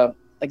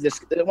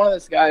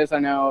these guys I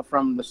know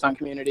from the stunt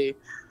community.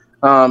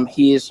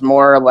 He's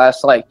more or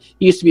less like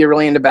he used to be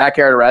really into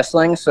backyard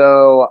wrestling.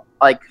 So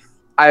like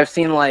I've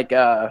seen like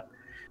they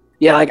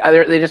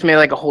just made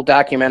like a whole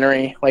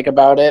documentary like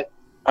about it.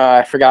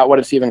 I forgot what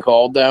it's even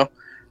called though.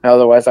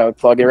 Otherwise I would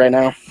plug it right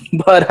now.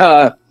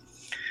 But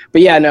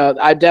yeah, no,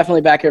 I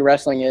definitely backyard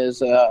wrestling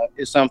is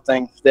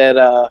something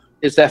that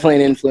is definitely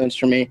an influence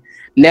for me.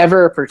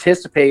 Never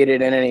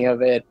participated in any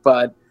of it,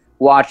 but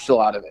watched a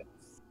lot of it.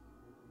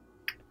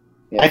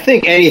 Yeah. I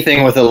think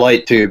anything with a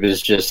light tube is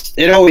just,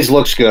 it always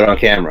looks good on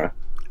camera.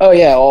 Oh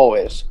yeah,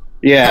 always.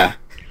 Yeah.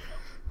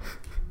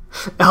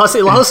 It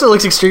also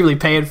looks extremely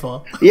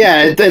painful.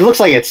 Yeah, it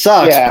looks like it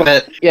sucks,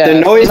 but the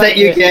noise that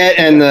you get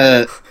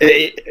and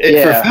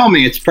for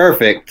filming, it's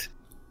perfect.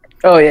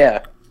 Oh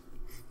yeah.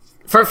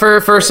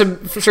 For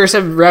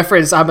some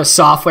reference, I'm a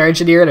software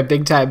engineer and a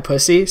big time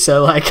pussy,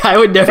 so like I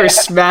would never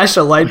smash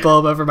a light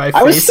bulb over my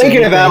face. I was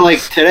thinking about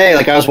like today,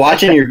 like I was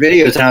watching your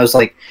videos and I was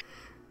like,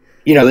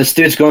 you know, this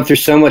dude's going through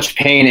so much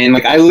pain, and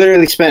like I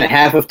literally spent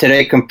half of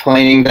today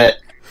complaining that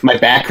my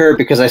back hurt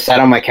because I sat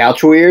on my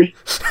couch weird.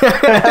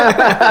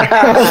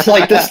 I was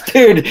like, this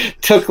dude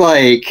took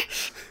like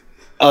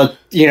a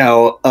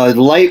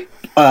light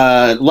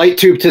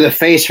tube to the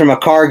face from a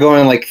car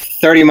going like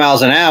 30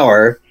 miles an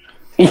hour.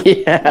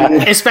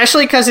 Yeah,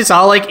 especially because it's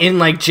all like in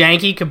like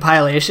janky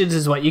compilations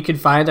is what you can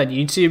find on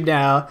YouTube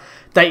now,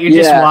 that you're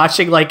just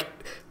watching like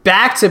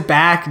back to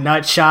back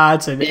nut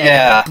shots and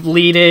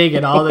bleeding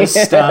and all this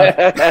stuff.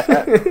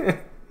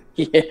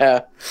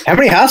 Yeah. How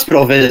many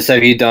hospital visits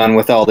have you done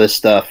with all this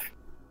stuff?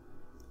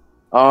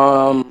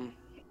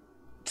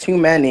 Too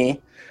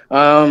many.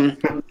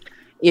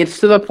 It's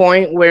to the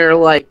point where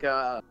like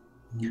I'm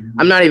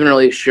not even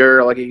really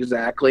sure like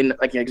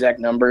exact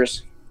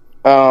numbers.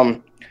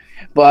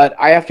 But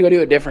I have to go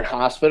to a different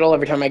hospital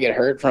every time I get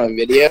hurt from a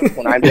video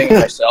when I'm doing it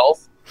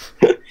myself,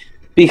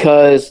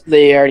 because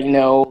they already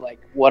know like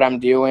what I'm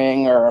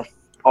doing or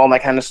all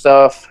that kind of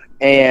stuff.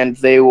 and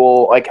they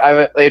will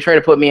they try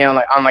to put me on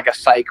a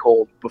psych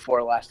hold before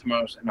the last time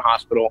I was in the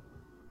hospital.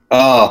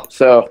 Oh.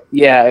 So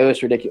yeah, it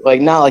was ridiculous.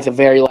 Like not like the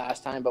very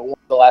last time, but one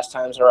of the last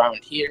times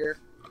around here.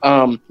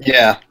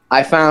 Yeah.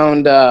 I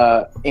found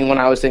when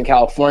I was in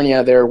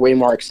California, they're way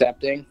more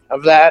accepting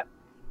of that.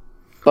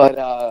 But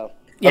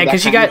yeah,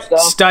 because you got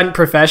stunt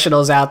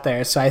professionals out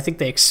there, so I think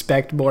they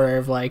expect more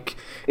of like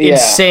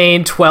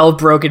insane 12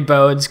 broken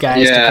bones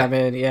guys to come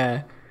in.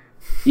 Yeah.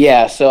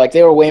 Yeah, so like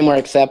they were way more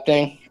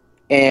accepting,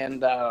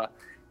 and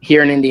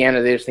here in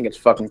Indiana, they just think it's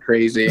fucking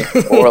crazy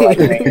or like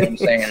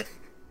insane.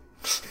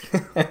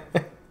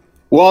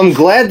 Well, I'm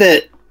glad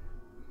that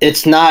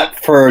it's not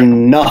for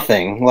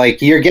nothing.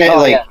 Like you're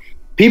getting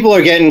people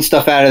are getting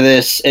stuff out of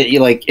this.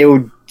 It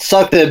would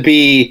suck to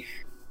be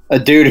a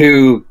dude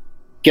who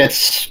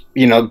gets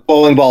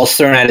bowling balls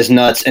thrown at his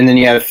nuts, and then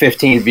you have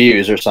 15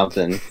 views or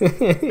something.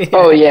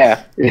 Oh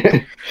yeah,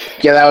 yeah,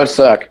 that would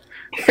suck.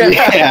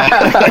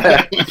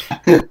 Yeah.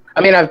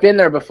 I mean, I've been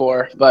there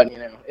before, but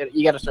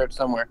you got to start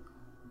somewhere.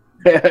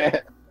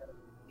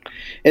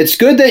 It's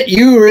good that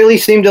you really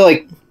seem to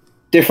like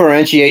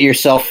differentiate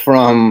yourself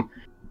from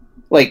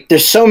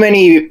there's so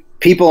many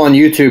people on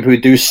YouTube who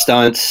do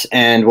stunts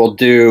and will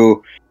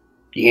do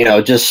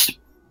just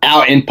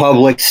out in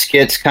public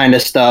skits kind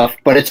of stuff,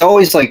 but it's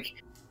always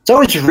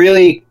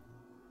really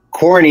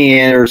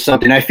corny or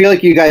something. I feel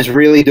like you guys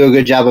really do a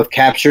good job of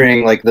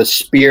capturing like the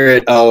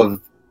spirit of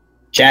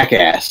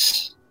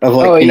Zackass, of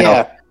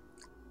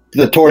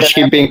the torch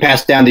being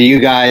passed down to you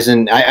guys,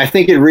 and I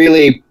think it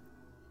really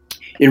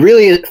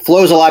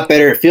flows a lot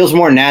better. It feels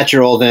more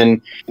natural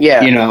than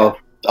a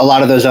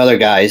lot of those other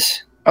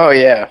guys. Oh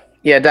yeah,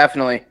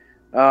 definitely.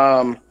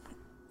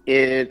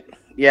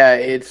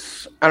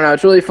 It's I don't know.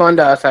 It's really fun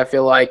to us, I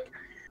feel like,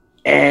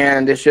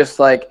 and it's just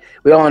like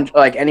we all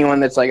like anyone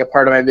that's like a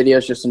part of my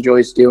videos just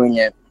enjoys doing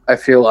it. I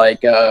feel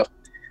like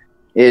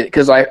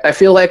because I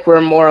feel like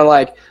we're more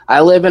like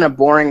I live in a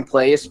boring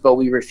place, but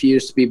we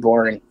refuse to be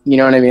boring. You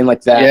know what I mean?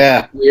 Like that.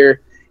 Yeah.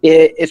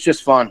 It's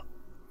just fun.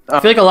 I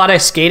feel like a lot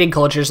of skating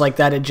cultures like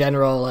that in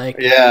general. Like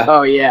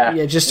Oh yeah.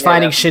 Yeah, just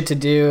finding shit to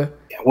do.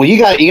 Well, you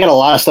got a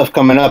lot of stuff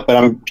coming up, but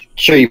I'm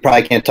sure you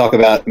probably can't talk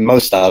about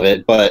most of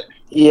it. But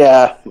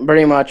yeah,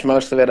 pretty much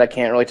most of it I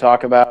can't really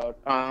talk about.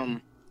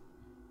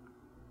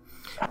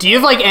 Do you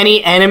have like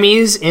any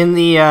enemies in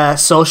the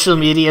social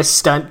media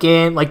stunt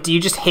game? Like, do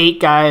you just hate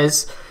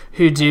guys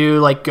who do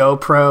like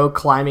GoPro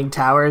climbing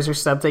towers or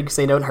something because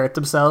they don't hurt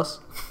themselves?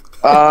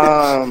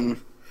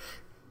 There's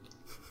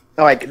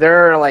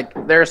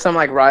some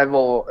like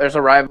rival. There's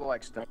a rival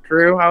like stunt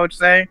crew, I would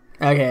say.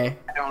 Okay.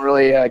 I don't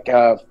really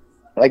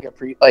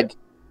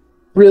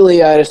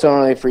really I just don't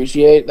really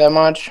appreciate that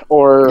much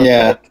or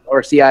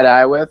see eye to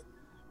eye with.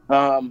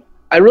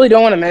 I really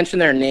don't want to mention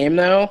their name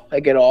though,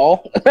 like at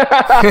all.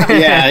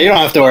 Yeah, you don't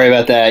have to worry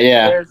about that.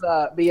 Yeah.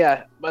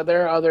 But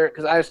there are other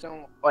because I just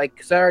don't like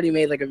because I already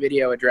made like a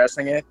video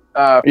addressing it.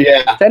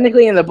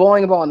 Technically, in the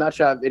bowling ball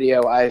nutshot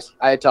video,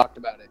 I talked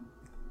about it.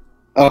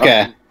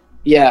 Okay.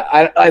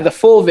 I the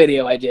full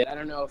video I did. I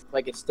don't know if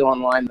like it's still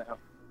online though.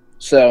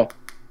 So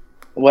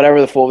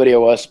whatever the full video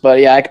was, but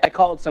yeah, I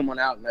called someone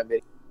out in that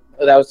video.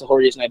 That was the whole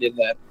reason I did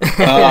that.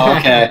 Oh,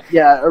 okay.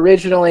 Yeah,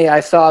 originally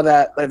I saw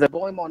that the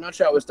bowling ball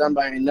nutshot was done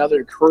by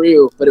another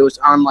crew, but it was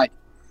on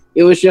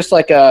it was just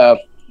like it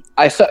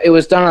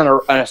was done on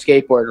a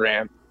skateboard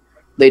ramp.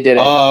 They did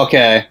it. Oh,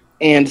 okay.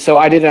 And so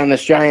I did it on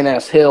this giant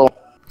ass hill,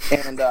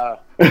 and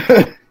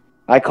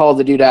I called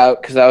the dude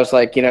out because I was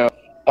like, I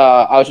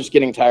was just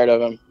getting tired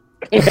of him.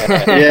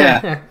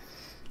 Yeah.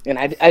 And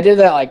I did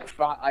that I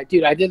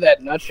did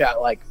that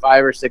nutshot like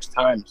 5 or 6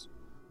 times.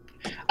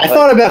 I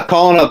thought about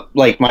calling up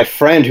like my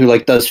friend who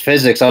like does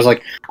physics. I was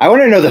like, I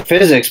want to know the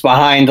physics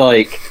behind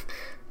like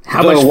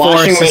how the much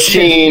washing force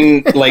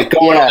machine like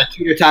going on the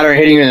teeter-totter and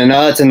hitting you in the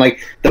nuts, and like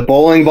the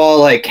bowling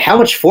ball, like how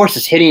much force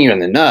is hitting you in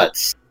the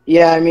nuts?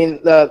 Yeah, I mean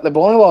the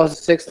bowling ball is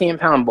a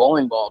 16-pound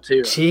bowling ball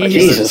too.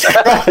 Jesus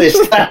Christ.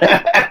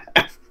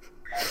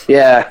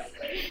 Yeah.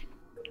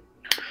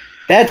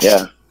 It's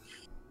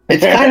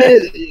kind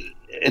of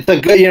it's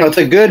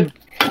a good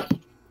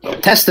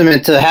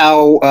testament to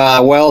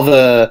how well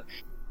the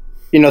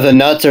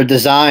nuts are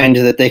designed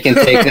that they can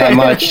take that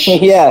much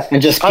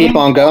and just keep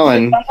on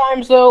going.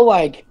 Sometimes though,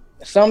 like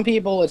some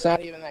people, it's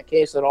not even that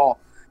case at all.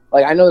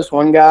 Like I know this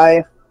one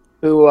guy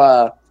who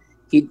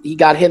he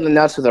got hit in the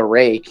nuts with a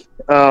rake.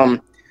 They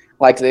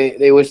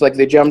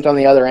jumped on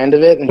the other end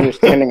of it and he was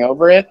standing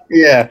over it.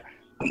 Yeah.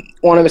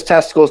 One of his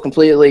testicles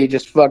completely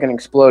just fucking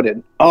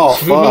exploded. Oh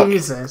fuck.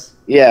 Jesus.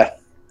 Yeah.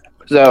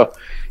 So,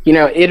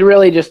 it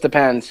really just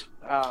depends.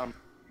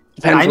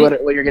 Depends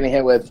what you're gonna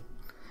hit with.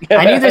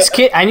 I knew this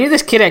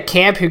kid at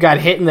camp who got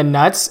hit in the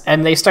nuts,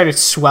 and they started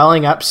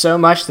swelling up so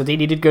much that they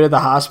needed to go to the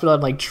hospital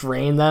and like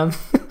drain them,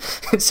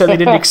 so they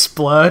didn't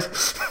explode.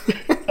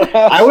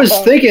 I was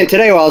thinking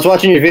today while I was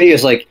watching your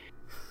videos, like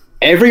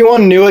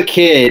everyone knew a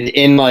kid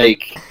in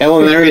like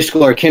elementary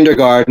school or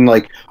kindergarten,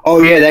 like,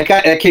 oh yeah,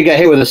 that kid got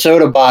hit with a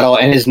soda bottle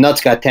and his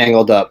nuts got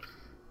tangled up.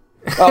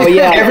 Oh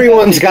yeah,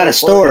 everyone's got a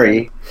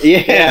story.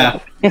 Yeah.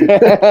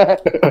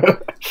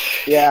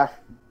 Yeah.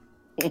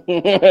 One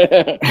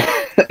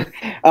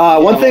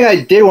thing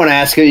I did want to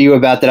ask you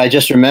about that I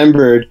just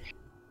remembered,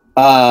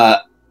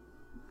 I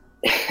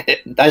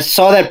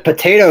saw that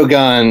potato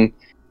gun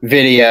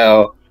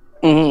video,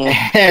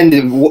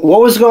 and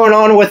what was going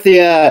on with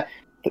the?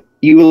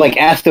 You like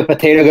asked the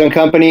potato gun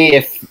company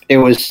if it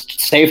was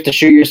safe to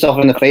shoot yourself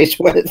in the face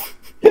with.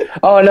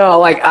 Oh no!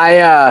 Like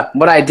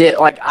what I did,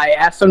 like I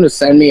asked them to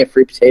send me a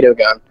free potato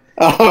gun.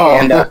 Oh.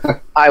 And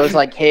I was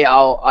like, hey,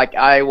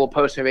 I will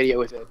post a video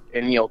with it,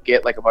 and you'll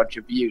get like a bunch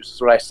of views.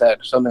 That's what I said,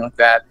 something like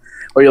that,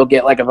 or you'll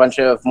get like a bunch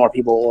of more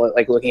people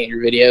like looking at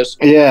your videos.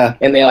 Yeah.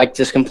 And they like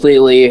just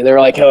completely, they were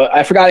like, oh,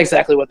 I forgot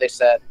exactly what they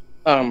said.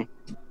 But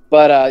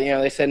you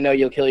know, they said no,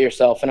 you'll kill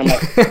yourself, and I'm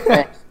like,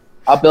 thanks.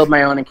 I'll build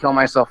my own and kill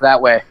myself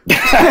that way.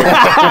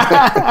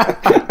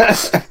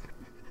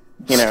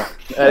 You know,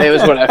 it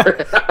was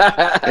whatever.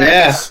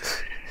 Yeah.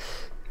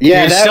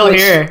 Yeah. You're still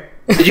here.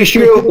 Did you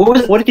shoot?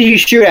 What did you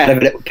shoot out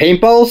of it?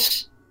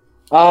 Paintballs?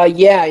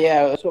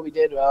 Yeah, that's what we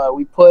did.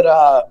 We put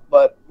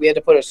but we had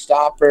to put a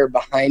stopper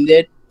behind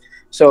it,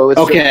 so it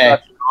was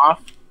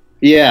off.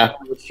 Yeah,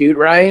 it would shoot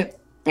right,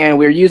 and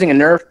we were using a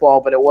Nerf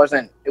ball, but it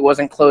wasn't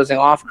closing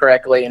off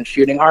correctly and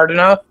shooting hard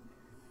enough.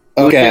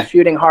 It was just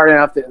shooting hard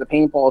enough that the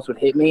paintballs would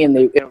hit me, and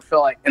it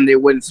felt like, and they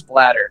wouldn't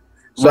splatter.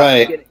 So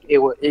right.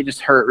 It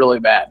just hurt really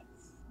bad,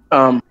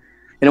 and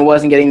it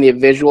wasn't getting the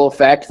visual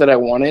effect that I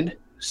wanted.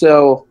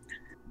 So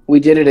we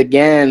did it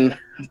again,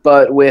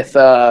 but with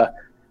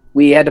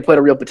we had to put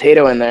a real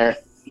potato in there.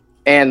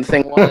 And the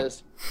thing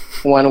was,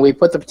 when we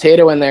put the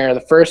potato in there the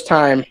first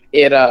time,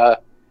 it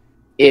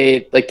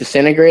like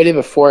disintegrated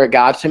before it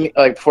got to me,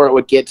 like before it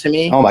would get to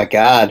me. Oh my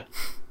god!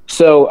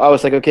 So I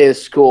was like, okay,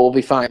 this is cool, we'll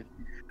be fine.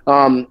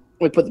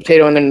 We put the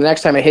potato in there. The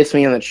next time it hits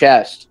me in the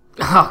chest.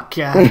 Oh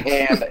god!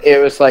 And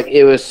it was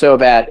so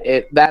bad.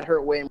 That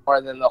hurt way more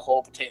than the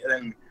whole potato,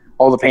 than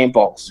all the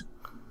paintballs.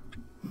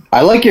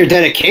 I like your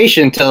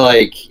dedication to,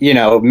 like, you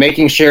know,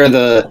 making sure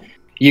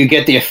you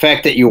get the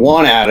effect that you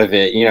want out of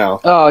it, you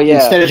know. Oh, yeah.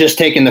 Instead of just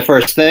taking the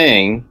first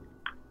thing.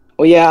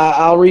 Well, yeah,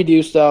 I'll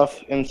redo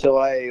stuff until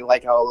I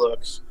like how it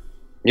looks.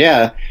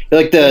 Yeah.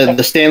 You're like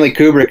the Stanley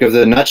Kubrick of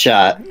the nut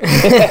shot.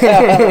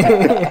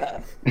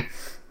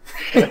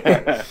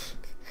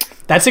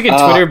 That's a good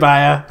Twitter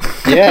bio.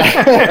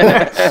 Yeah.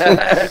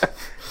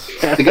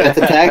 That's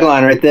a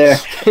tagline right there.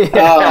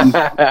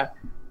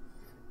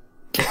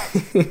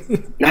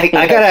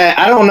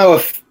 I don't know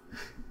if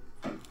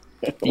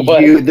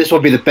this will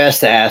be the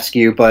best to ask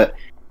you, but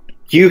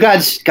do you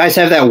guys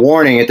have that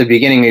warning at the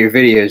beginning of your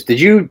videos?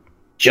 Did you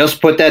just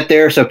put that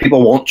there so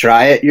people won't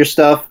try it, your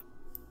stuff?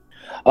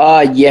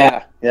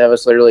 Yeah, that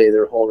was literally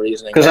their whole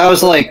reasoning. Because I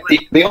was like,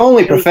 the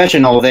only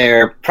professional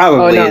there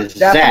probably is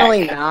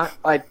definitely Zach. not.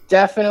 Like,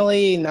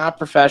 definitely not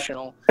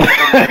professional.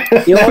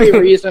 The only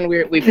reason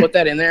we put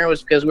that in there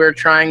was because we were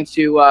trying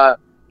to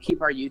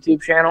keep our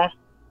YouTube channel.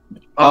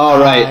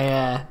 Right.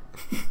 Yeah.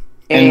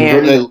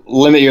 And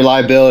limit your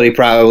liability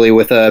probably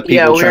with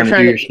people trying to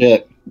do your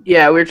shit.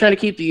 Yeah, we were trying to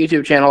keep the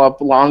YouTube channel up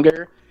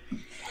longer,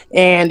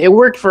 and it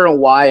worked for a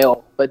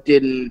while, but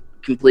didn't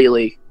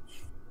completely.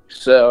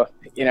 So,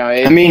 you know,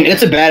 I mean,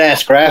 it's a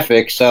badass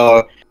graphic,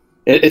 so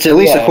it's at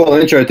least a cool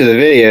intro to the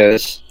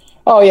videos.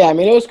 Oh yeah, I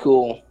mean, it was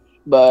cool,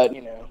 but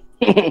you know,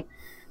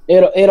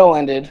 it all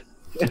ended.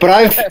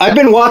 But I've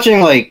been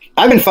watching, like,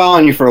 I've been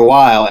following you for a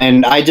while,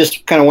 and I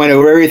just kind of went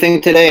over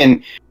everything today,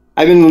 and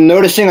I've been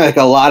noticing like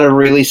a lot of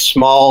really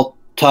small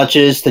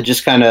touches to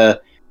just kind of,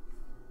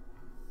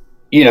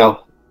 you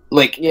know,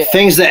 like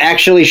things that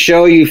actually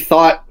show you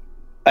thought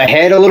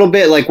ahead a little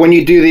bit. Like when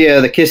you do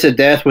the kiss of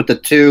death with the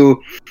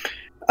two,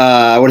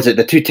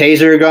 the two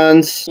taser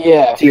guns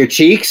to your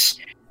cheeks.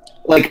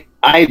 Like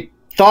I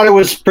thought it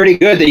was pretty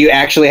good that you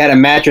actually had a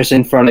mattress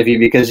in front of you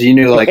because you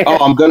knew like, oh,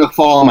 I'm going to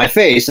fall on my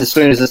face as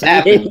soon as this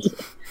happens.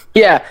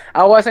 Yeah,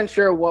 I wasn't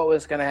sure what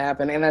was going to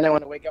happen, and I didn't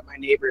want to wake up my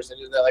neighbors and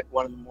do that like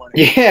 1 in the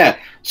morning. Yeah,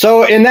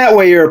 so in that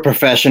way, you're a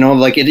professional.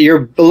 Like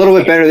you're a little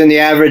bit better than the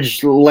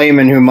average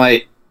layman who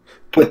might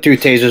put two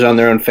tasers on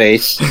their own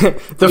face.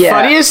 The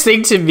funniest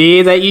thing to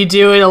me that you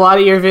do in a lot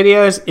of your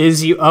videos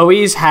is you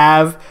always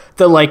have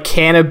the like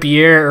can of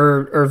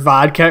beer or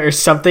vodka or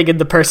something in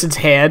the person's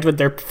hand when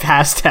they're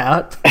passed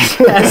out.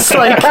 That's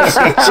like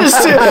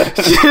just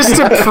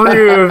to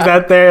prove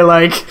that they're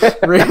like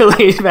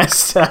really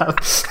messed up.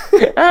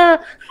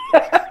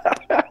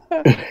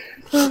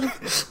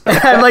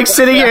 I'm like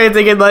sitting here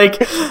thinking like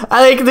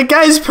the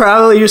guy's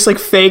probably just like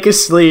fake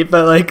asleep,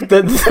 but like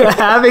the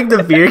having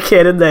the beer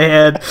can in the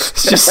hand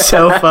is just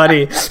so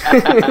funny.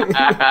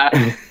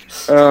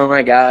 Oh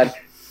my god.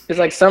 It's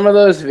like some of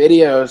those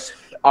videos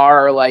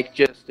are like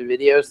just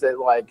videos that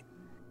like,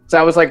 so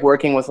I was like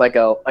working with like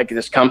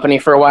this company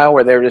for a while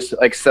where they were just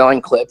like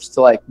selling clips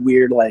to like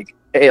weird like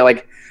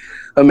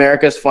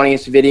America's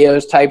Funniest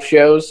Videos type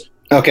shows.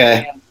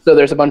 Okay. And so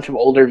there's a bunch of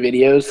older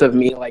videos of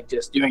me like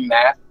just doing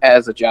that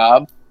as a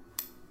job,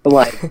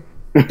 like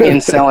in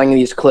selling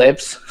these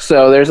clips.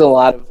 So there's a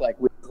lot of like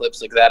weird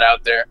clips like that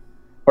out there,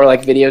 or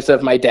like videos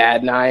of my dad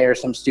and I or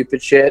some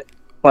stupid shit.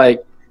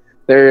 Like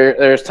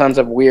there's tons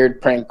of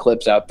weird prank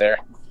clips out there.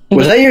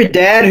 Was that your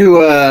dad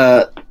who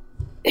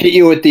hit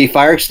you with the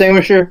fire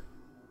extinguisher?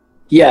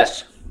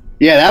 Yes.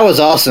 Yeah, that was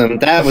awesome.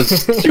 That was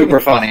super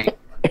funny.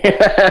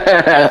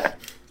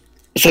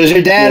 So is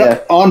your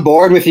dad on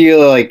board with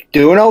you, like,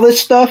 doing all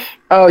this stuff?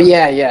 Oh,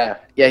 yeah,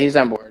 he's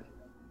on board.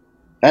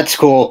 That's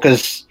cool,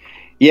 because,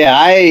 yeah,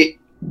 I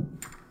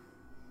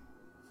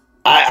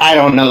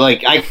don't know,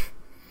 like, I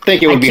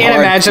think it would be hard. I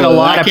can't imagine a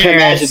lot of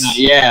parents.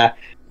 Yeah.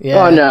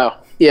 Oh, no.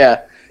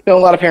 Yeah. No, a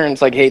lot of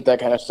parents, like, hate that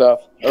kind of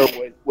stuff, or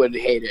would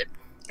hate it.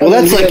 Well,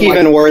 that's, like,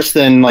 even worse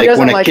than, like,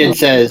 when a kid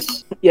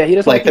says, yeah, he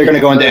doesn't like, they're going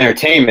to go into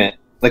entertainment.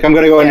 Like, I'm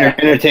going to go into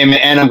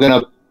entertainment, and I'm going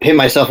to hit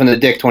myself in the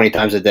dick 20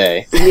 times a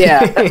day.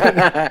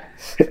 Yeah.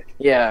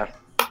 Yeah.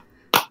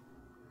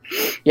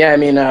 Yeah, I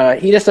mean,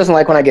 he just doesn't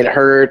like when I get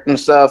hurt and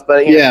stuff,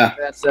 but, you know,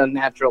 that's a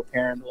natural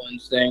parental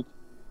instinct.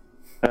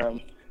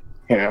 You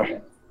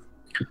know.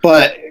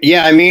 But,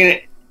 yeah, I mean,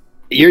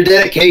 your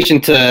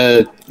dedication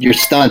to your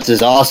stunts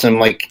is awesome.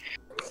 Like,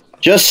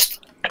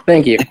 just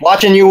thank you.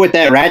 Watching you with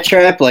that rat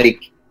trap,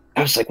 like,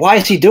 I was like, why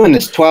is he doing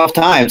this 12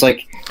 times?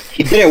 Like,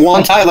 he did it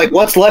one time. Like,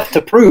 what's left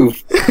to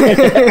prove?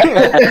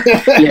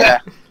 Yeah.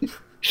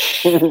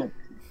 I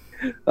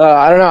don't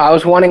know. I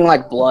was wanting,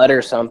 like, blood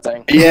or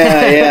something.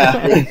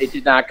 Yeah. It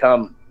did not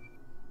come.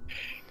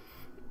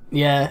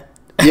 Yeah.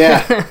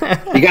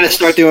 Yeah. You got to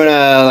start doing,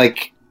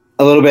 like,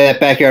 a little bit of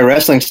backyard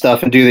wrestling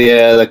stuff and do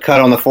the cut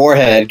on the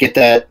forehead. Get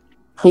that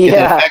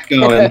effect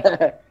going.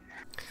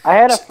 I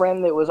had a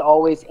friend that was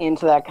always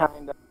into that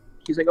kind of.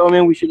 He's like, "Oh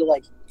man, we should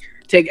like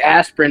take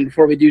aspirin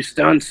before we do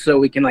stunts so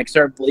we can like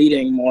start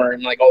bleeding more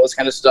and like all this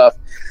kind of stuff."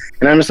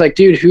 And I'm just like,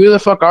 "Dude, who the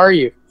fuck are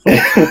you?"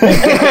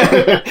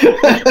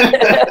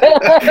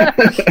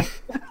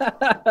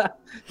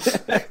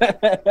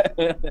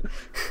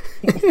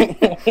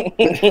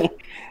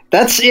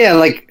 That's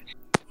like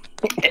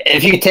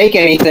if you take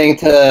anything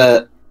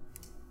to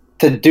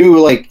do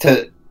like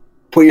to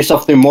put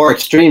yourself through more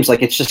extremes,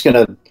 like it's just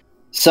gonna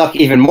suck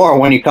even more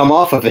when you come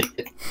off of it.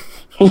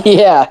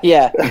 Yeah.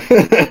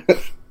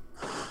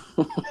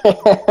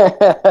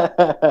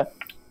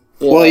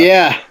 Well,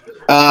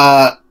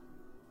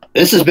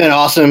 this has been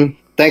awesome.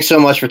 Thanks so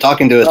much for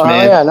talking to us,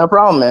 man. Yeah, no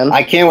problem, man.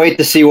 I can't wait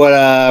to see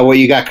what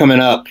you got coming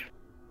up.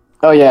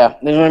 Oh yeah,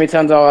 there's gonna be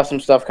tons of awesome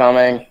stuff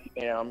coming.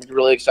 You know, I'm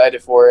really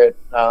excited for it.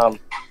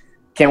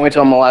 Can't wait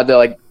till I'm allowed to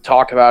like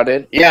talk about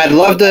it. Yeah, I'd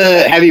love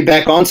to have you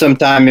back on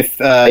sometime if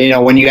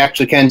when you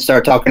actually can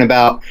start talking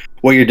about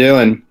what you're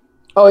doing.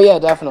 Oh yeah,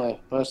 definitely,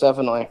 most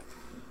definitely.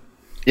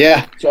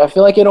 Yeah. So I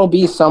feel like it'll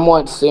be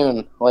somewhat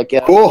soon. Like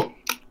cool.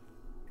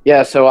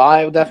 Yeah, so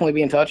I will definitely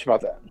be in touch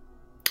about that.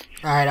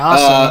 All right,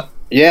 awesome.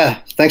 Yeah,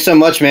 thanks so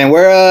much, man.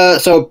 Where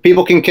so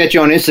people can catch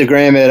you on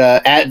Instagram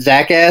at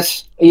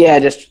Zackass? Yeah,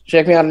 just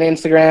check me out on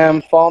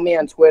Instagram. Follow me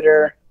on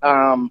Twitter,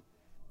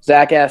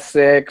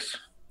 Zackass6.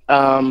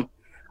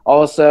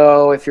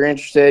 Also, if you're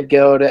interested,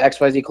 go to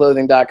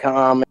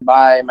xyzclothing.com and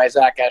buy my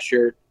Zackass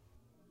shirt.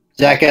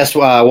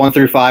 Zackass 1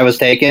 through 5 was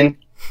taken.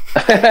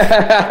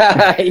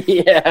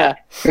 Yeah.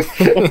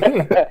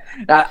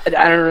 I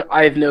don't.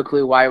 I have no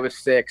clue why it was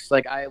 6.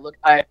 Like I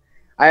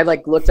had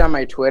like looked on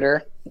my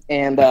Twitter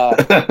and I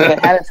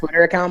had a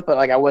Twitter account, but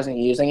like I wasn't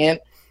using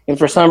it. And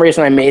for some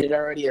reason, I made it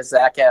already as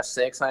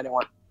Zackass6, and I didn't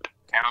want to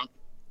count.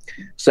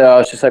 So I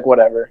was just like,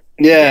 whatever.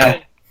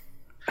 Yeah.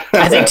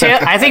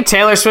 I think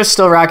Taylor Swift's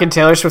still rocking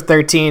Taylor Swift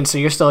 13, so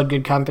you're still in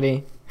good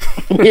company.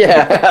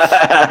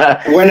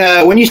 Yeah.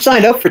 When you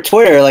signed up for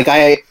Twitter, like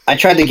I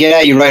tried to get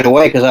at you right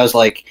away because I was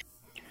like,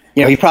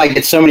 you probably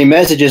get so many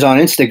messages on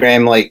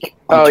Instagram, like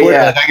on Twitter,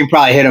 like I can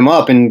probably hit him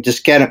up and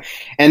just get him.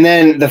 And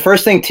then the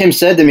first thing Tim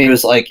said to me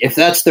was like, if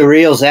that's the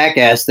real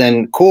Zackass,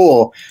 then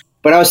cool.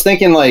 But I was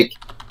thinking like,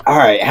 all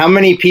right, how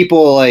many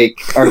people like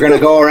are gonna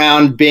go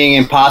around being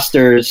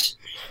imposters?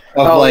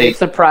 It's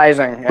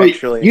surprising,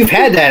 actually. You've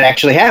had that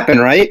actually happen,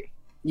 right?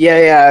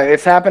 Yeah.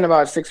 It's happened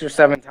about 6 or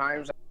 7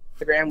 times on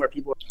Instagram where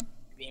people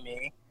be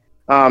me.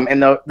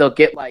 And they'll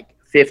get like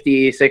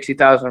 50,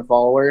 60,000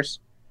 followers.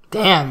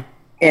 Damn.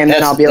 And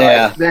then I'll be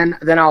like, then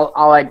I'll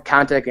like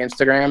contact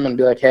Instagram and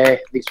be like,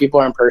 hey, these people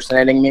are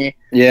impersonating me.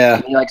 Yeah.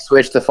 And you like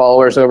switch the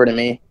followers over to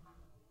me.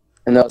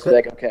 And they'll be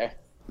like, okay.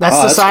 That's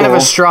the sign of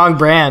a strong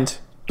brand.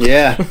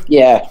 Yeah.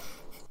 Yeah.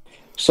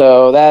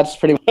 So that's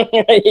pretty much,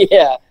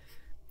 yeah.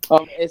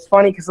 It's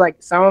funny because like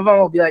some of them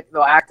will be like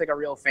they'll act like a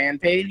real fan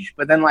page,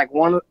 but then like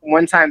one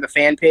time the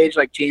fan page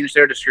like changed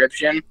their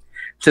description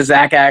to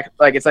Zackass,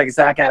 like it's like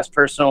Zackass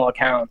personal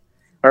account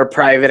or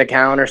private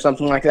account or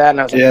something like that, and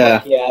I was like,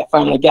 yeah, I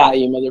finally got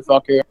you,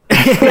 motherfucker.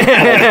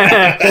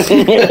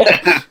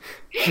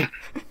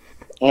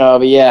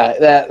 But yeah,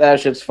 that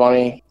shit's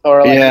funny.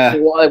 Or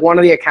like one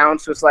of the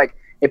accounts was like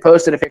it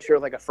posted a picture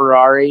of like a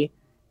Ferrari.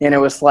 And it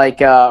was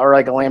like, or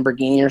like a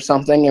Lamborghini or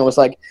something. It was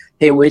like,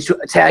 hey,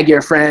 tag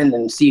your friend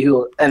and see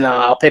who, and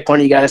I'll pick one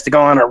of you guys to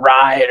go on a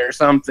ride or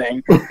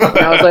something. And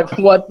I was like,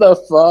 what the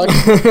fuck?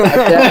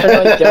 I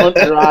definitely don't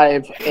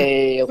drive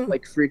a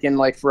like freaking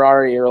like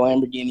Ferrari or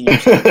Lamborghini or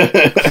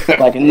something.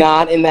 Like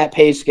not in that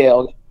pay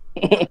scale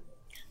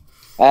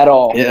at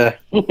all. Yeah.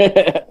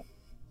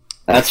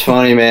 That's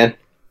funny, man.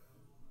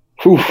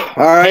 Whew.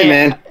 All right,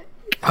 man.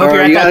 Hope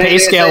you're at that pay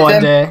scale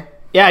one day.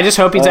 Yeah, I just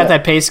hope he's at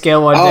that pay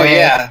scale one day. Oh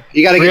yeah,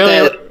 you got to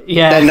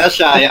get that nut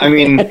shot. I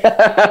mean, you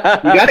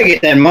got to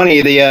get that money.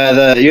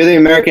 You're the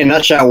American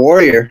nut shot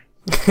warrior.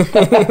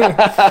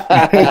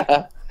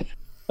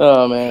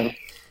 Oh man.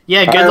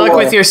 Yeah, good luck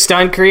with your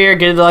stunt career.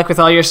 Good luck with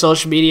all your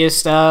social media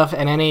stuff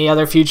and any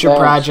other future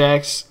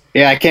projects.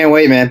 Yeah, I can't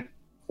wait, man.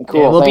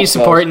 Cool. Yeah, we'll be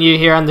supporting you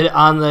here on the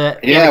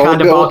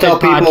we'll tell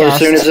people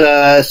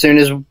as soon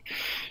as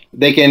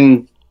they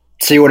can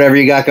see whatever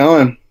you got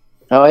going.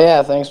 Oh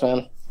yeah, thanks,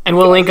 man. And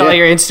we'll link all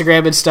your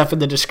Instagram and stuff in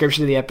the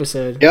description of the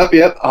episode.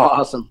 Yep.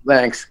 Awesome.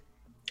 Thanks.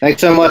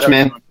 Thanks so much,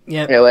 man.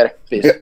 Yep. Yeah, later. Peace. Yep.